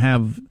where they don't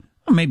have.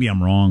 Well, maybe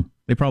I'm wrong.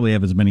 They probably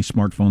have as many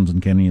smartphones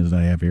in Kenya as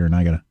I have here, and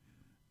I got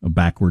a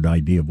backward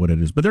idea of what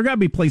it is. But there got to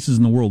be places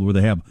in the world where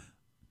they have.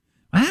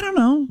 I don't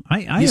know.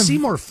 I see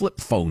more flip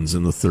phones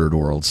in the third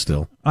world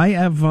still. I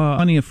have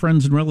plenty of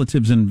friends and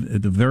relatives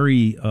in the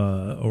very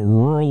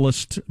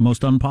ruralist,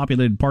 most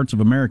unpopulated parts of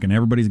America, and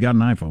everybody's got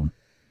an iPhone.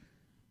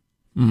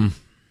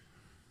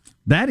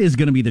 That is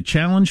going to be the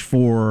challenge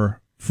for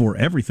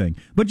everything.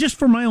 But just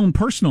for my own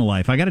personal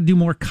life, I got to do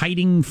more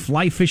kiting,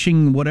 fly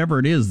fishing, whatever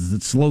it is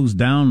that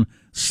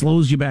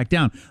slows you back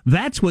down.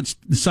 That's what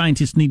the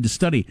scientists need to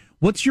study.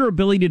 What's your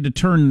ability to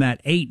turn that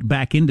 8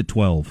 back into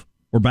 12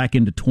 or back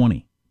into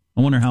 20? I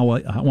wonder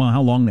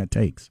how long that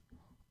takes.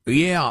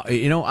 Yeah,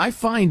 I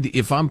find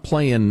if I'm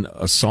playing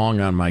a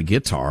song on my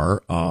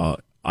guitar,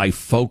 I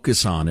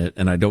focus on it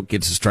and I don't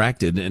get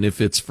distracted. And if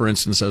it's, for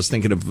instance, I was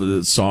thinking of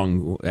the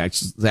song,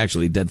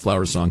 actually Dead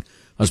Flower song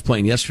I was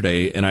playing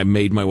yesterday, and I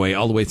made my way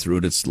all the way through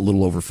it. It's a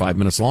little over 5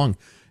 minutes long,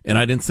 and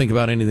I didn't think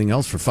about anything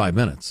else for 5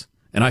 minutes.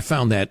 And I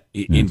found that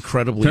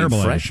incredibly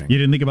refreshing. You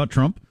didn't think about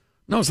Trump?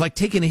 No, it's like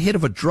taking a hit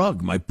of a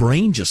drug. My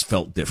brain just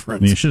felt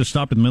different. You should have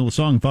stopped in the middle of the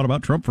song and thought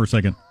about Trump for a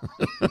second.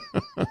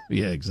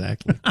 Yeah,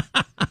 exactly.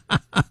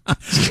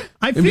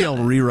 Maybe I'll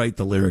rewrite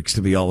the lyrics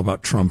to be all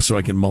about Trump so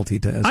I can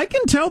multitask. I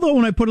can tell, though,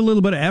 when I put a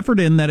little bit of effort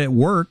in that it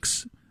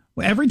works.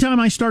 Every time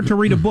I start to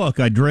read a book,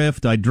 I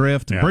drift, come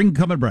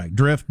it back,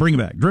 drift, bring it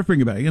back,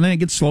 bring it back, and then it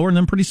gets slower, and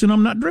then pretty soon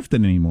I'm not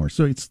drifting anymore.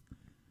 So it's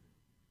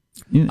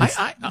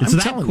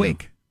that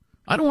quick.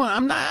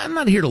 I'm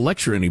not here to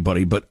lecture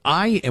anybody, but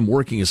I am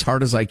working as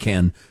hard as I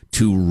can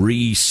to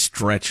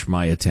re-stretch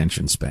my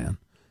attention span,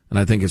 and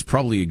I think it's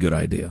probably a good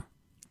idea.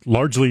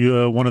 Largely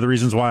one of the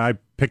reasons why I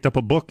picked up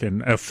a book,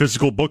 and a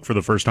physical book for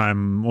the first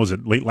time, was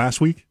it late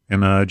last week?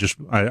 And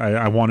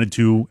I wanted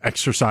to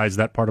exercise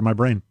that part of my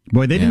brain.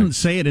 Boy, they didn't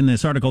say it in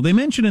this article. They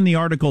mentioned in the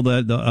article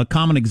a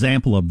common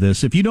example of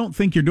this. If you don't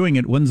think you're doing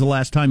it, when's the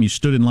last time you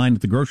stood in line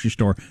at the grocery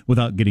store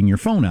without getting your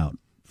phone out?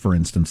 For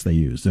instance, they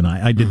used. And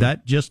I did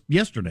that just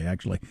yesterday,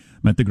 actually.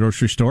 I'm at the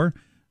grocery store.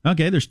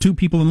 Okay, there's 2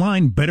 people in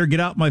line. Better get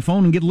out my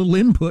phone and get a little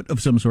input of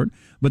some sort.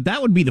 But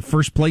that would be the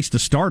first place to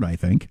start, I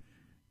think.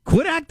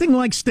 Quit acting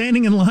like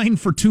standing in line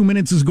for 2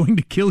 minutes is going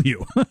to kill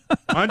you.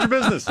 Mind your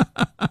business.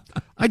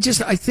 I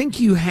think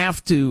you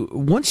have to,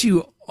 once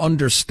you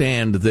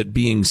understand that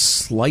being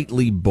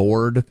slightly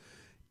bored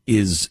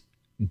is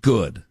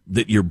good,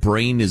 that your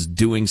brain is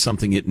doing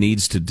something it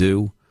needs to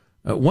do,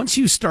 once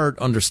you start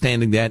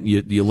understanding that and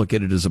you look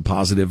at it as a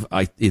positive,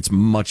 it's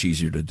much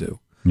easier to do.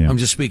 Yeah. I'm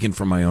just speaking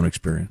from my own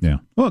experience. Yeah.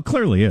 Well, it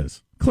clearly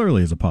is.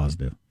 Clearly is a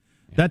positive.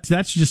 That's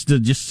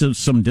just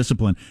some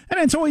discipline. And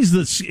it's always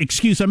the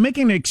excuse. I'm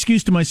making an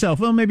excuse to myself.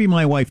 Well, maybe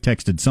my wife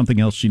texted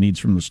something else she needs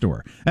from the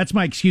store. That's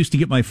my excuse to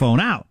get my phone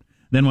out.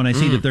 Then when I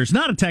see that there's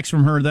not a text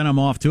from her, then I'm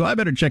off to, I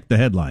better check the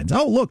headlines.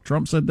 Oh, look,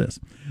 Trump said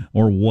this.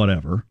 Or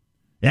whatever.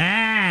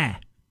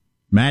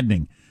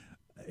 Maddening.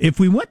 If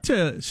we went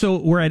to, so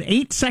we're at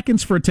 8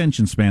 seconds for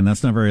attention span.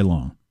 That's not very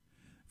long.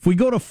 If we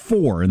go to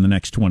 4 in the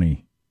next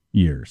 20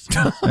 years,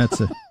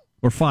 that's it.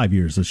 Or 5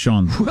 years, as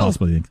Sean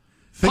possibly thinks.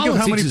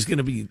 Politics is going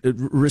to be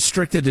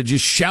restricted to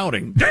just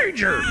shouting,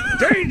 danger,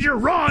 danger,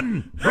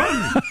 run.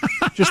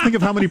 Just think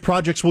of how many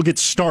projects will get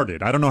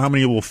started. I don't know how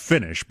many will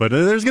finish, but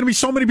there's going to be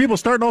so many people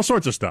starting all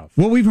sorts of stuff.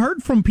 Well, we've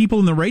heard from people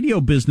in the radio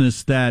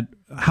business that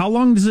how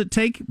long does it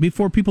take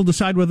before people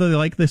decide whether they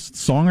like this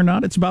song or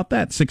not? It's about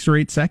that, 6 or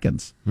 8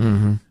 seconds.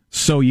 Mm-hmm.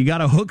 So you got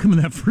to hook them in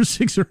that first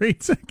 6 or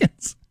 8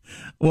 seconds.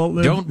 Well,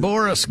 don't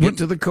bore us. Get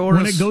to the chorus.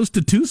 When it goes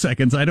to 2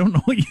 seconds, I don't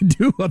know what you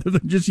do other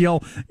than just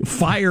yell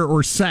fire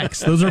or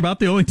sex. Those are about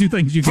the only 2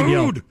 things you can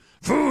yell.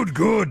 Food,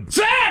 good.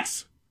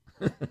 Sex!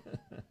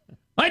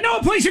 I know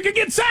a place you can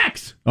get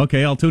sex!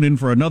 Okay, I'll tune in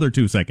for another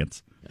 2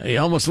 seconds. You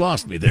almost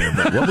lost me there,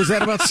 but what was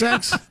that about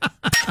sex?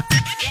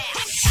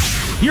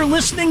 You're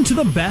listening to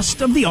the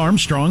best of the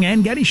Armstrong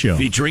and Getty Show.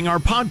 Featuring our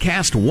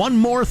podcast, One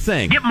More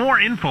Thing. Get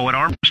more info at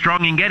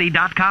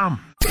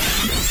ArmstrongandGetty.com.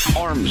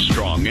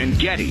 Armstrong and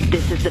Getty.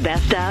 This is the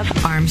best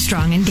of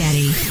Armstrong and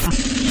Getty.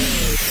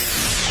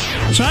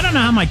 So I don't know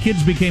how my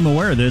kids became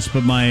aware of this,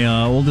 but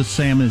my oldest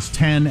Sam is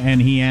 10,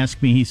 and he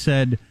asked me, he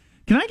said,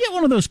 can I get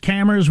one of those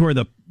cameras where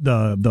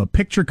the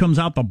picture comes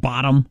out the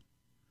bottom?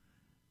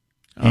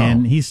 Oh.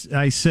 And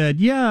I said,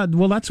 yeah,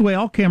 well, that's the way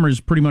all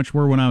cameras pretty much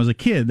were when I was a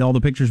kid. All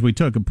the pictures we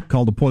took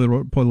called a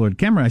Polaroid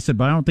camera. I said,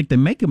 but I don't think they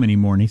make them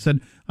anymore. And he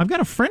said, I've got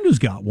a friend who's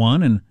got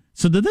one. And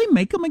so did they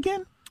make them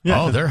again?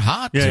 Yeah. Oh, they're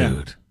hot, dude.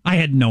 Yeah. I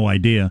had no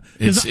idea.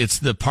 It's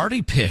the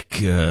party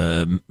pick,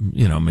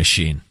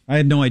 machine. I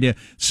had no idea.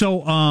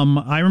 So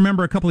I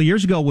remember a couple of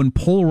years ago when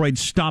Polaroid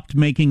stopped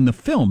making the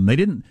film.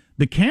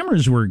 The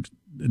cameras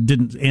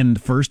didn't end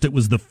first. It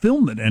was the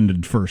film that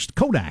ended first.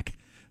 Kodak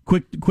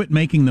quit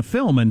making the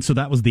film, and so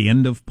that was the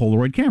end of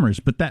Polaroid cameras.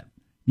 But that,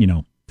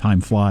 time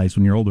flies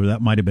when you're older.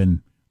 That might have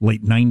been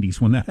late 90s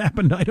when that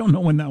happened. I don't know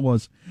when that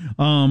was.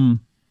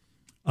 And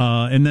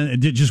then it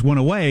just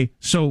went away.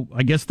 So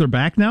I guess they're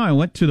back now. I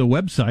went to the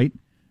website,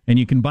 and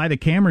you can buy the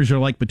cameras. They're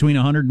like between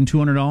 $100 and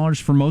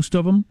 $200 for most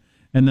of them.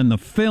 And then the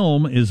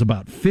film is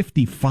about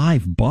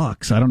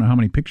 $55. I don't know how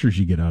many pictures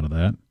you get out of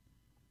that.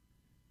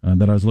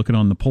 That I was looking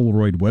on the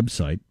Polaroid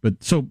website.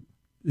 But so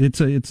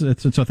it's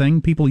a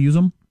thing. People use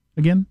them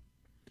again.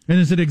 And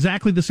is it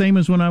exactly the same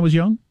as when I was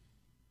young?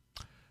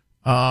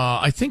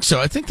 I think so.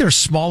 I think they're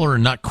smaller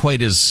and not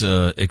quite as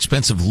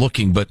expensive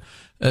looking. But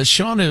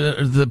Sean,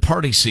 the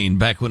party scene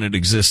back when it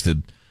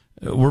existed,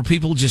 were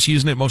people just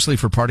using it mostly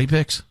for party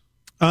pics?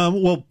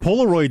 Well,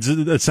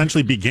 Polaroids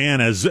essentially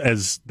began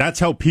as that's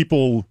how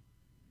people,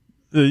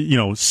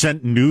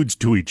 sent nudes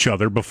to each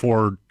other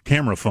before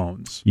camera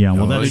phones. Yeah,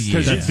 well,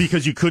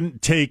 because you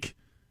couldn't take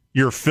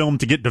your film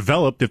to get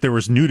developed if there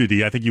was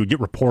nudity. I think you would get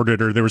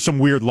reported, or there was some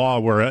weird law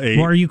where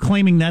Well, are you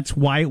claiming that's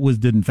why it was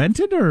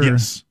invented, or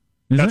yes?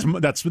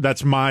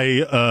 That's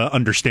my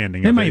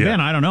understanding. It might have been.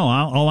 I don't know.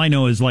 All I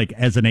know is, like,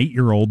 as an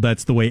 8-year-old,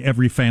 that's the way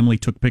every family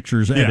took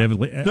pictures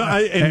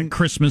at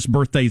Christmas,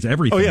 birthdays,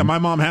 everything. Oh yeah, my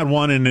mom had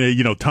one, and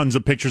like, tons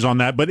of pictures on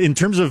that. But in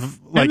terms of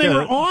and they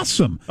were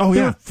awesome. Oh yeah,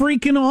 they were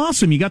freaking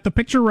awesome. You got the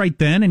picture right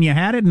then, and you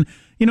had it. And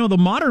the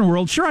modern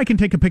world, sure, I can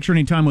take a picture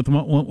anytime with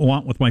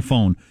my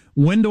phone.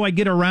 When do I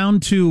get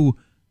around to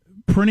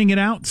printing it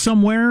out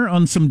somewhere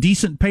on some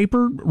decent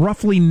paper?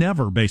 Roughly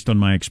never, based on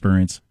my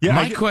experience. Yeah,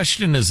 my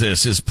question is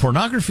this: is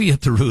pornography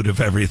at the root of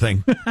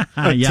everything?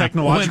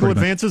 Technological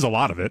advances, a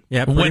lot of it.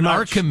 Yeah, when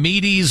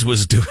Archimedes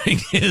was doing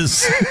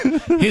his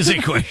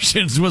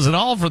equations, was it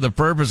all for the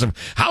purpose of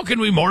how can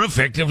we more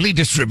effectively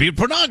distribute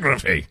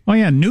pornography? Oh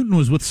yeah, Newton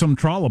was with some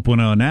trollop when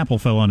an apple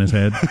fell on his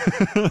head.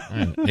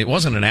 It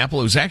wasn't an apple;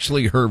 it was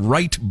actually her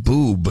right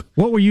boob.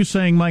 What were you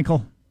saying,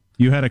 Michael?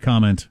 You had a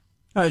comment.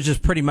 It's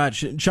just pretty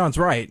much, Sean's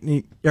right.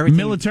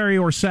 Military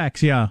or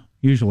sex, yeah,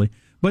 usually.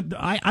 But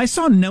I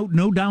saw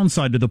no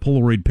downside to the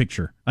Polaroid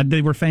picture.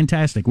 They were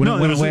fantastic. When it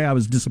went away, I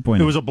was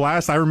disappointed. It was a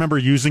blast. I remember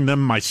using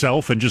them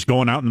myself and just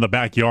going out in the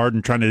backyard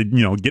and trying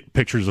to, get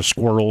pictures of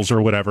squirrels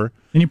or whatever.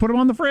 And you put them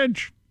on the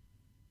fridge.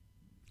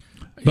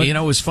 But, it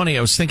was funny.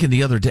 I was thinking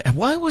the other day,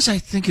 why was I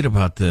thinking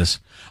about this?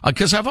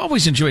 Because I've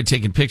always enjoyed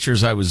taking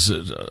pictures. I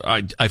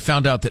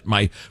found out that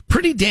my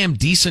pretty damn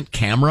decent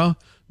camera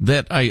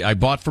that I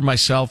bought for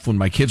myself when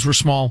my kids were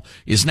small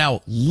is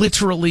now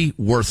literally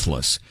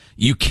worthless.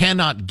 You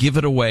cannot give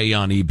it away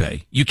on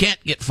eBay. You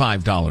can't get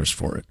 $5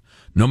 for it,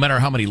 no matter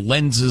how many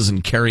lenses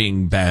and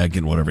carrying bag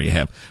and whatever you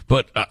have.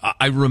 But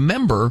I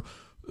remember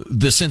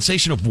the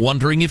sensation of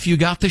wondering if you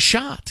got the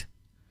shot.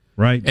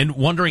 Right. And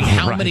wondering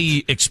how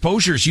many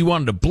exposures you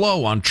wanted to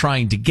blow on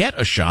trying to get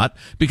a shot,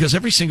 because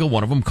every single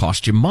one of them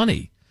cost you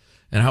money.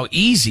 And how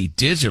easy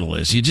digital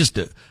is. You just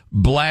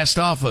blast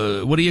off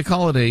what do you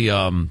call it?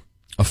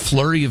 A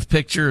flurry of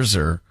pictures,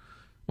 or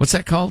what's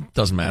that called?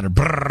 Doesn't matter.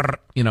 Brrr,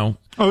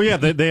 Oh yeah,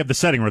 they have the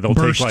setting where they'll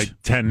take like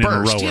 10 in a row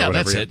or whatever. Yeah,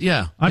 that's it.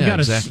 Yeah,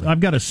 I've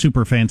got a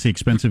super fancy,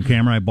 expensive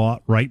camera I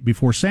bought right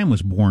before Sam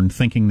was born,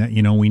 thinking that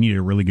we need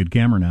a really good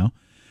camera now,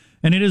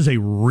 and it is a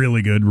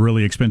really good,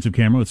 really expensive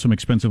camera with some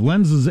expensive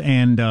lenses,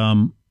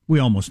 and we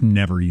almost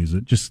never use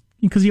it just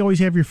because you always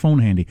have your phone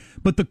handy.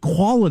 But the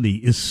quality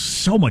is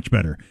so much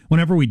better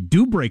whenever we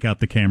do break out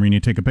the camera and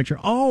you take a picture.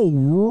 Oh,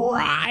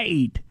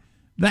 right.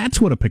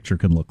 That's what a picture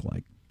can look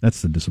like.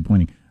 That's the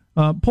disappointing.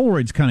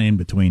 Polaroid's kind of in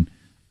between.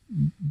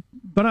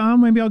 But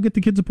maybe I'll get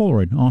the kids a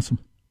Polaroid. Awesome.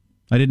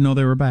 I didn't know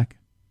they were back.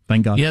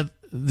 Thank God. Yeah,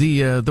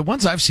 the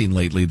ones I've seen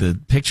lately, the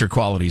picture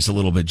quality is a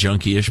little bit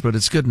junky-ish, but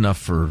it's good enough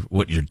for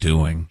what you're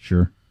doing.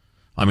 Sure.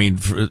 I mean,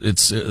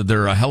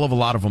 there are a hell of a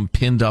lot of them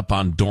pinned up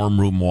on dorm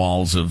room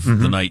walls of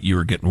the night you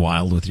were getting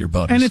wild with your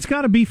buddies. And it's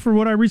got to be for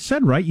what I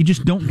said, right? You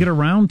just don't get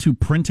around to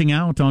printing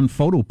out on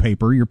photo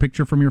paper your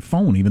picture from your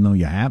phone, even though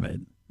you have it.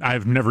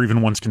 I've never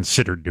even once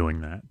considered doing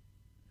that.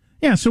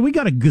 Yeah, so we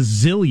got a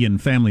gazillion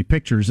family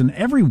pictures, and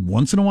every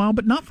once in a while,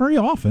 but not very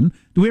often,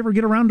 do we ever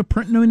get around to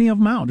printing any of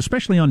them out,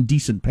 especially on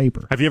decent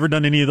paper. Have you ever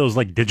done any of those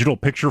like digital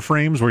picture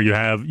frames where you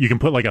can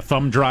put like a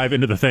thumb drive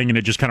into the thing and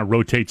it just kind of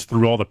rotates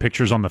through all the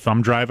pictures on the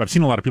thumb drive? I've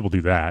seen a lot of people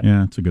do that.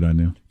 Yeah, it's a good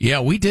idea. Yeah,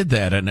 we did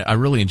that, and I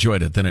really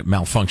enjoyed it. Then it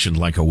malfunctioned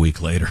like a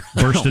week later.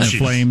 Burst into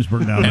flames,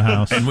 burned down the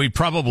house. And we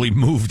probably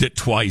moved it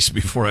twice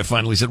before I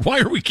finally said, "Why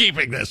are we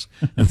keeping this?"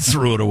 and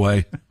threw it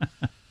away.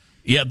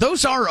 Yeah,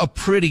 those are a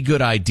pretty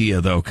good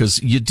idea, though,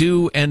 because you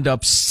do end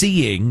up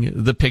seeing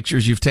the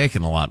pictures you've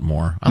taken a lot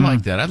more. I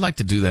like that. I'd like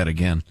to do that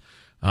again.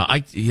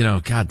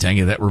 God dang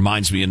it, that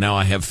reminds me, and now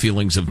I have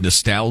feelings of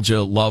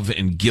nostalgia, love,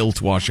 and guilt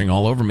washing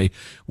all over me.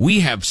 We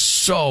have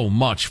so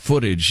much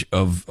footage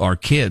of our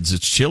kids,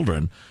 its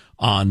children,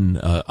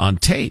 on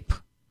tape,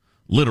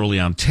 literally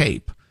on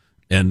tape.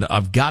 And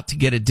I've got to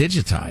get it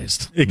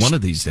digitized one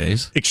of these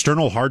days.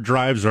 External hard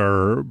drives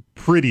are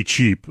pretty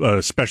cheap,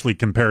 especially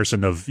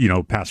comparison of,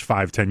 past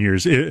 5-10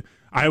 years.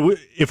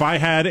 If I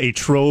had a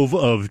trove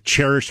of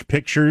cherished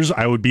pictures,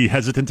 I would be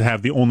hesitant to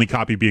have the only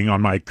copy being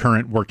on my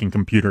current working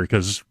computer,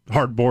 because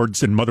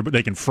hardboards and motherboard,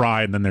 they can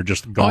fry and then they're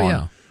just gone. Oh,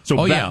 yeah.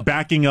 So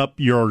backing up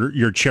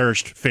your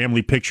cherished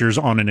family pictures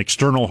on an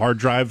external hard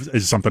drive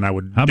is something I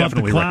would definitely recommend. How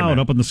about the cloud recommend.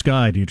 up in the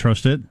sky? Do you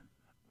trust it?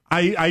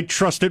 I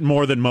trust it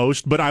more than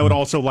most, but I would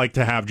also like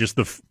to have just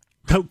the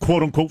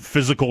quote unquote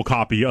physical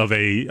copy of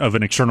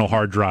an external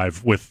hard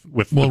drive with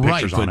the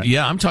pictures on it.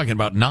 Yeah, I'm talking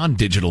about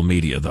non-digital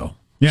media though.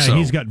 Yeah,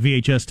 he's got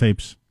VHS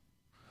tapes.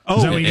 Oh,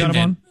 is that what you got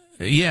him on?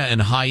 Yeah, and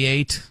High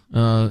 8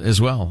 as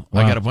well.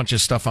 Wow. I got a bunch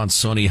of stuff on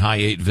Sony High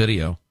 8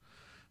 video.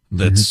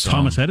 That's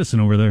Thomas Edison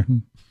over there.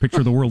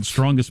 Picture the world's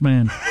strongest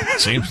man.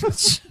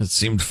 It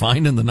seemed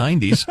fine in the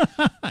 90s.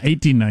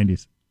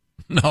 1890s.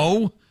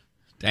 No.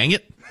 Dang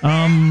it.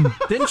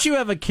 Didn't you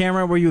have a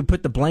camera where you would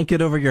put the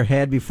blanket over your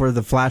head before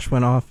the flash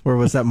went off? Or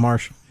was that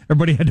Marshall?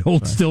 Everybody had to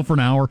hold still for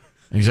an hour.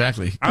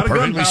 Exactly.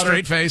 Perfectly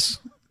straight face.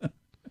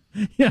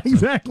 Yeah,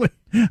 exactly.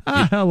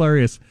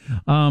 Hilarious.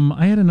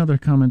 I had another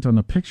comment on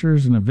the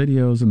pictures and the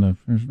videos and I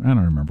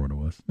don't remember what it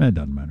was. It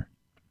doesn't matter.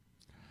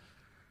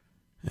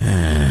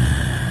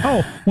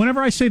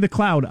 Whenever I say the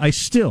cloud, I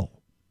still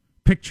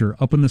picture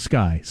up in the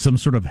sky some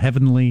sort of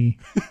heavenly,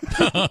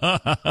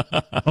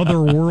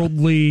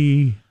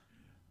 otherworldly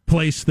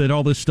place that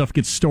all this stuff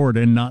gets stored,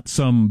 and not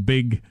some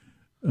big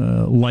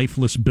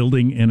lifeless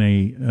building in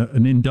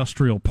an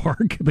industrial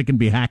park that can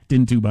be hacked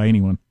into by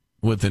anyone.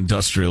 With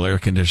industrial air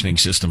conditioning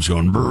systems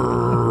going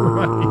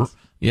brrr. Right.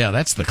 Yeah,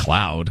 that's the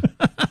Cloud.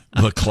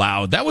 The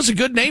Cloud. That was a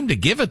good name to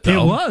give it,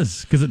 though. It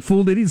was, because it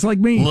fooled idiots like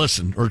me.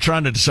 Listen, we're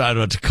trying to decide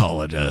what to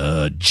call it.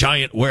 A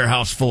giant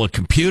warehouse full of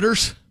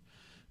computers.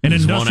 An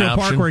industrial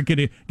park where it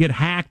could get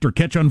hacked or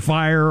catch on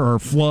fire or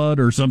flood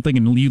or something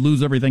and you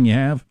lose everything you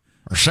have.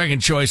 Our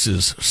second choice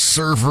is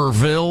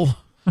Serverville.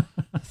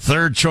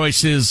 Third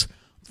choice is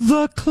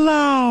the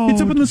Cloud.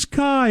 It's up in the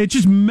sky. It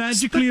just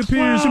magically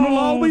appears and will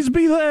always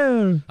be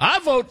there. I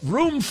vote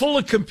room full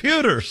of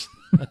computers.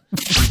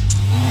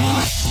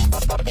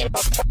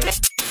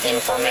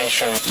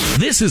 Information.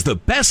 This is the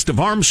best of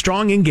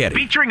Armstrong and Getty.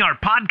 Featuring our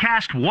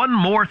podcast, One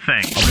More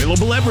Thing.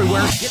 Available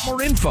everywhere. Get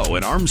more info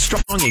at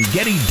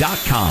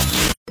ArmstrongandGetty.com.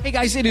 Hey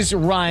guys, it is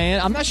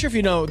Ryan. I'm not sure if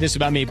you know this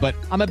about me, but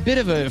I'm a bit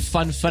of a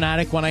fun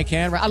fanatic when I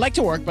can. I like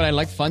to work, but I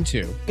like fun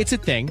too. It's a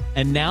thing.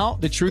 And now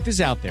the truth is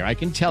out there. I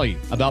can tell you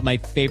about my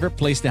favorite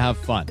place to have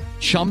fun.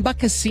 Chumba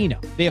Casino.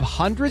 They have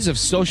hundreds of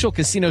social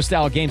casino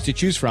style games to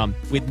choose from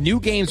with new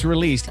games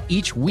released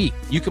each week.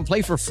 You can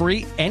play for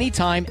free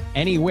anytime,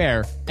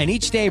 anywhere. And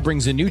each day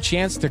brings a new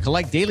chance to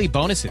collect daily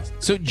bonuses.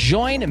 So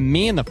join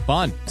me in the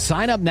fun.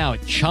 Sign up now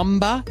at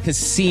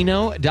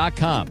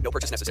ChumbaCasino.com. No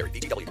purchase necessary.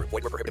 VGW. Void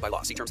where prohibited by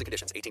law. See terms and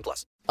conditions.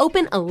 18+.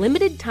 Open a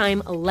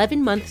limited-time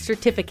 11-month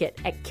certificate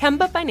at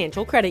Kemba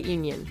Financial Credit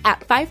Union. At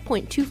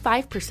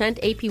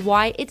 5.25%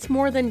 APY, it's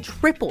more than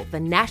triple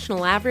the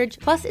national average,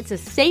 plus it's a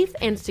safe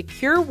and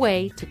secure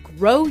way to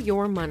grow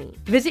your money.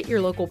 Visit your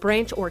local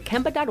branch or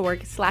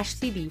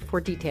kemba.org/cb for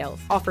details.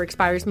 Offer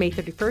expires May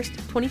 31st,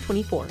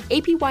 2024.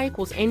 APY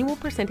equals annual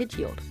percentage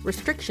yield.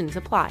 Restrictions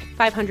apply.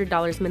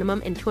 $500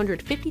 minimum and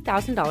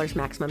 $250,000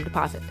 maximum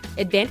deposit.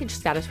 Advantage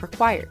status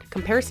required.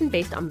 Comparison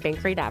based on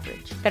bank rate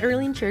average.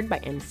 Federally insured by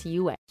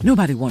NCUA.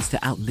 Nobody wants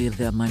to outlive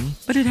their money,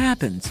 but it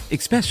happens,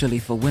 especially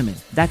for women.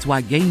 That's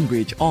why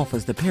Gainbridge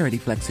offers the Parity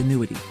Flex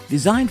annuity,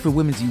 designed for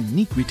women's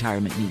unique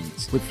retirement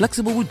needs, with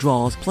flexible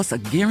withdrawals plus a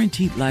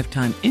guaranteed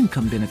lifetime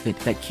income benefit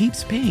that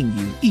keeps paying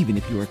you even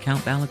if your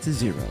account balance is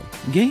zero.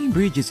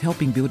 Gainbridge is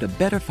helping build a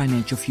better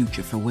financial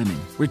future for women.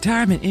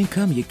 Retirement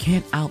income you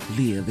can't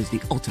outlive is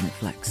the ultimate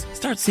flex.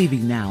 Start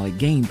saving now at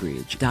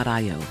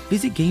Gainbridge.io.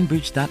 Visit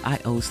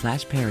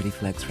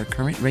Gainbridge.io/ParityFlex for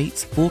current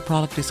rates, full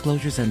product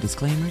disclosures and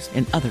disclaimers,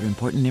 and other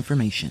important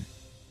information.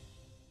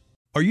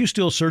 Are you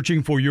still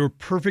searching for your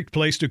perfect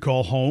place to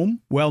call home?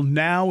 Well,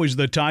 now is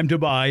the time to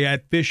buy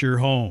at Fisher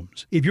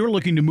Homes. If you're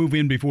looking to move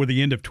in before the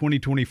end of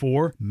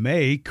 2024,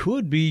 May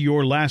could be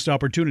your last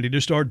opportunity to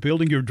start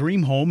building your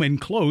dream home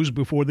and close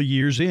before the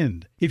year's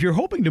end. If you're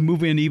hoping to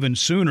move in even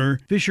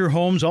sooner, Fisher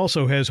Homes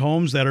also has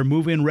homes that are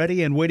move-in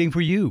ready and waiting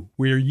for you,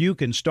 where you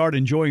can start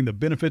enjoying the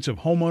benefits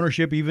of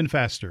homeownership even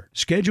faster.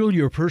 Schedule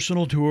your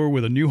personal tour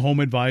with a new home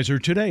advisor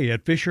today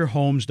at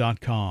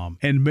FisherHomes.com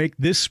and make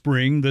this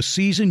spring the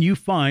season you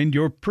find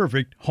your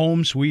perfect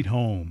home sweet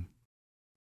home.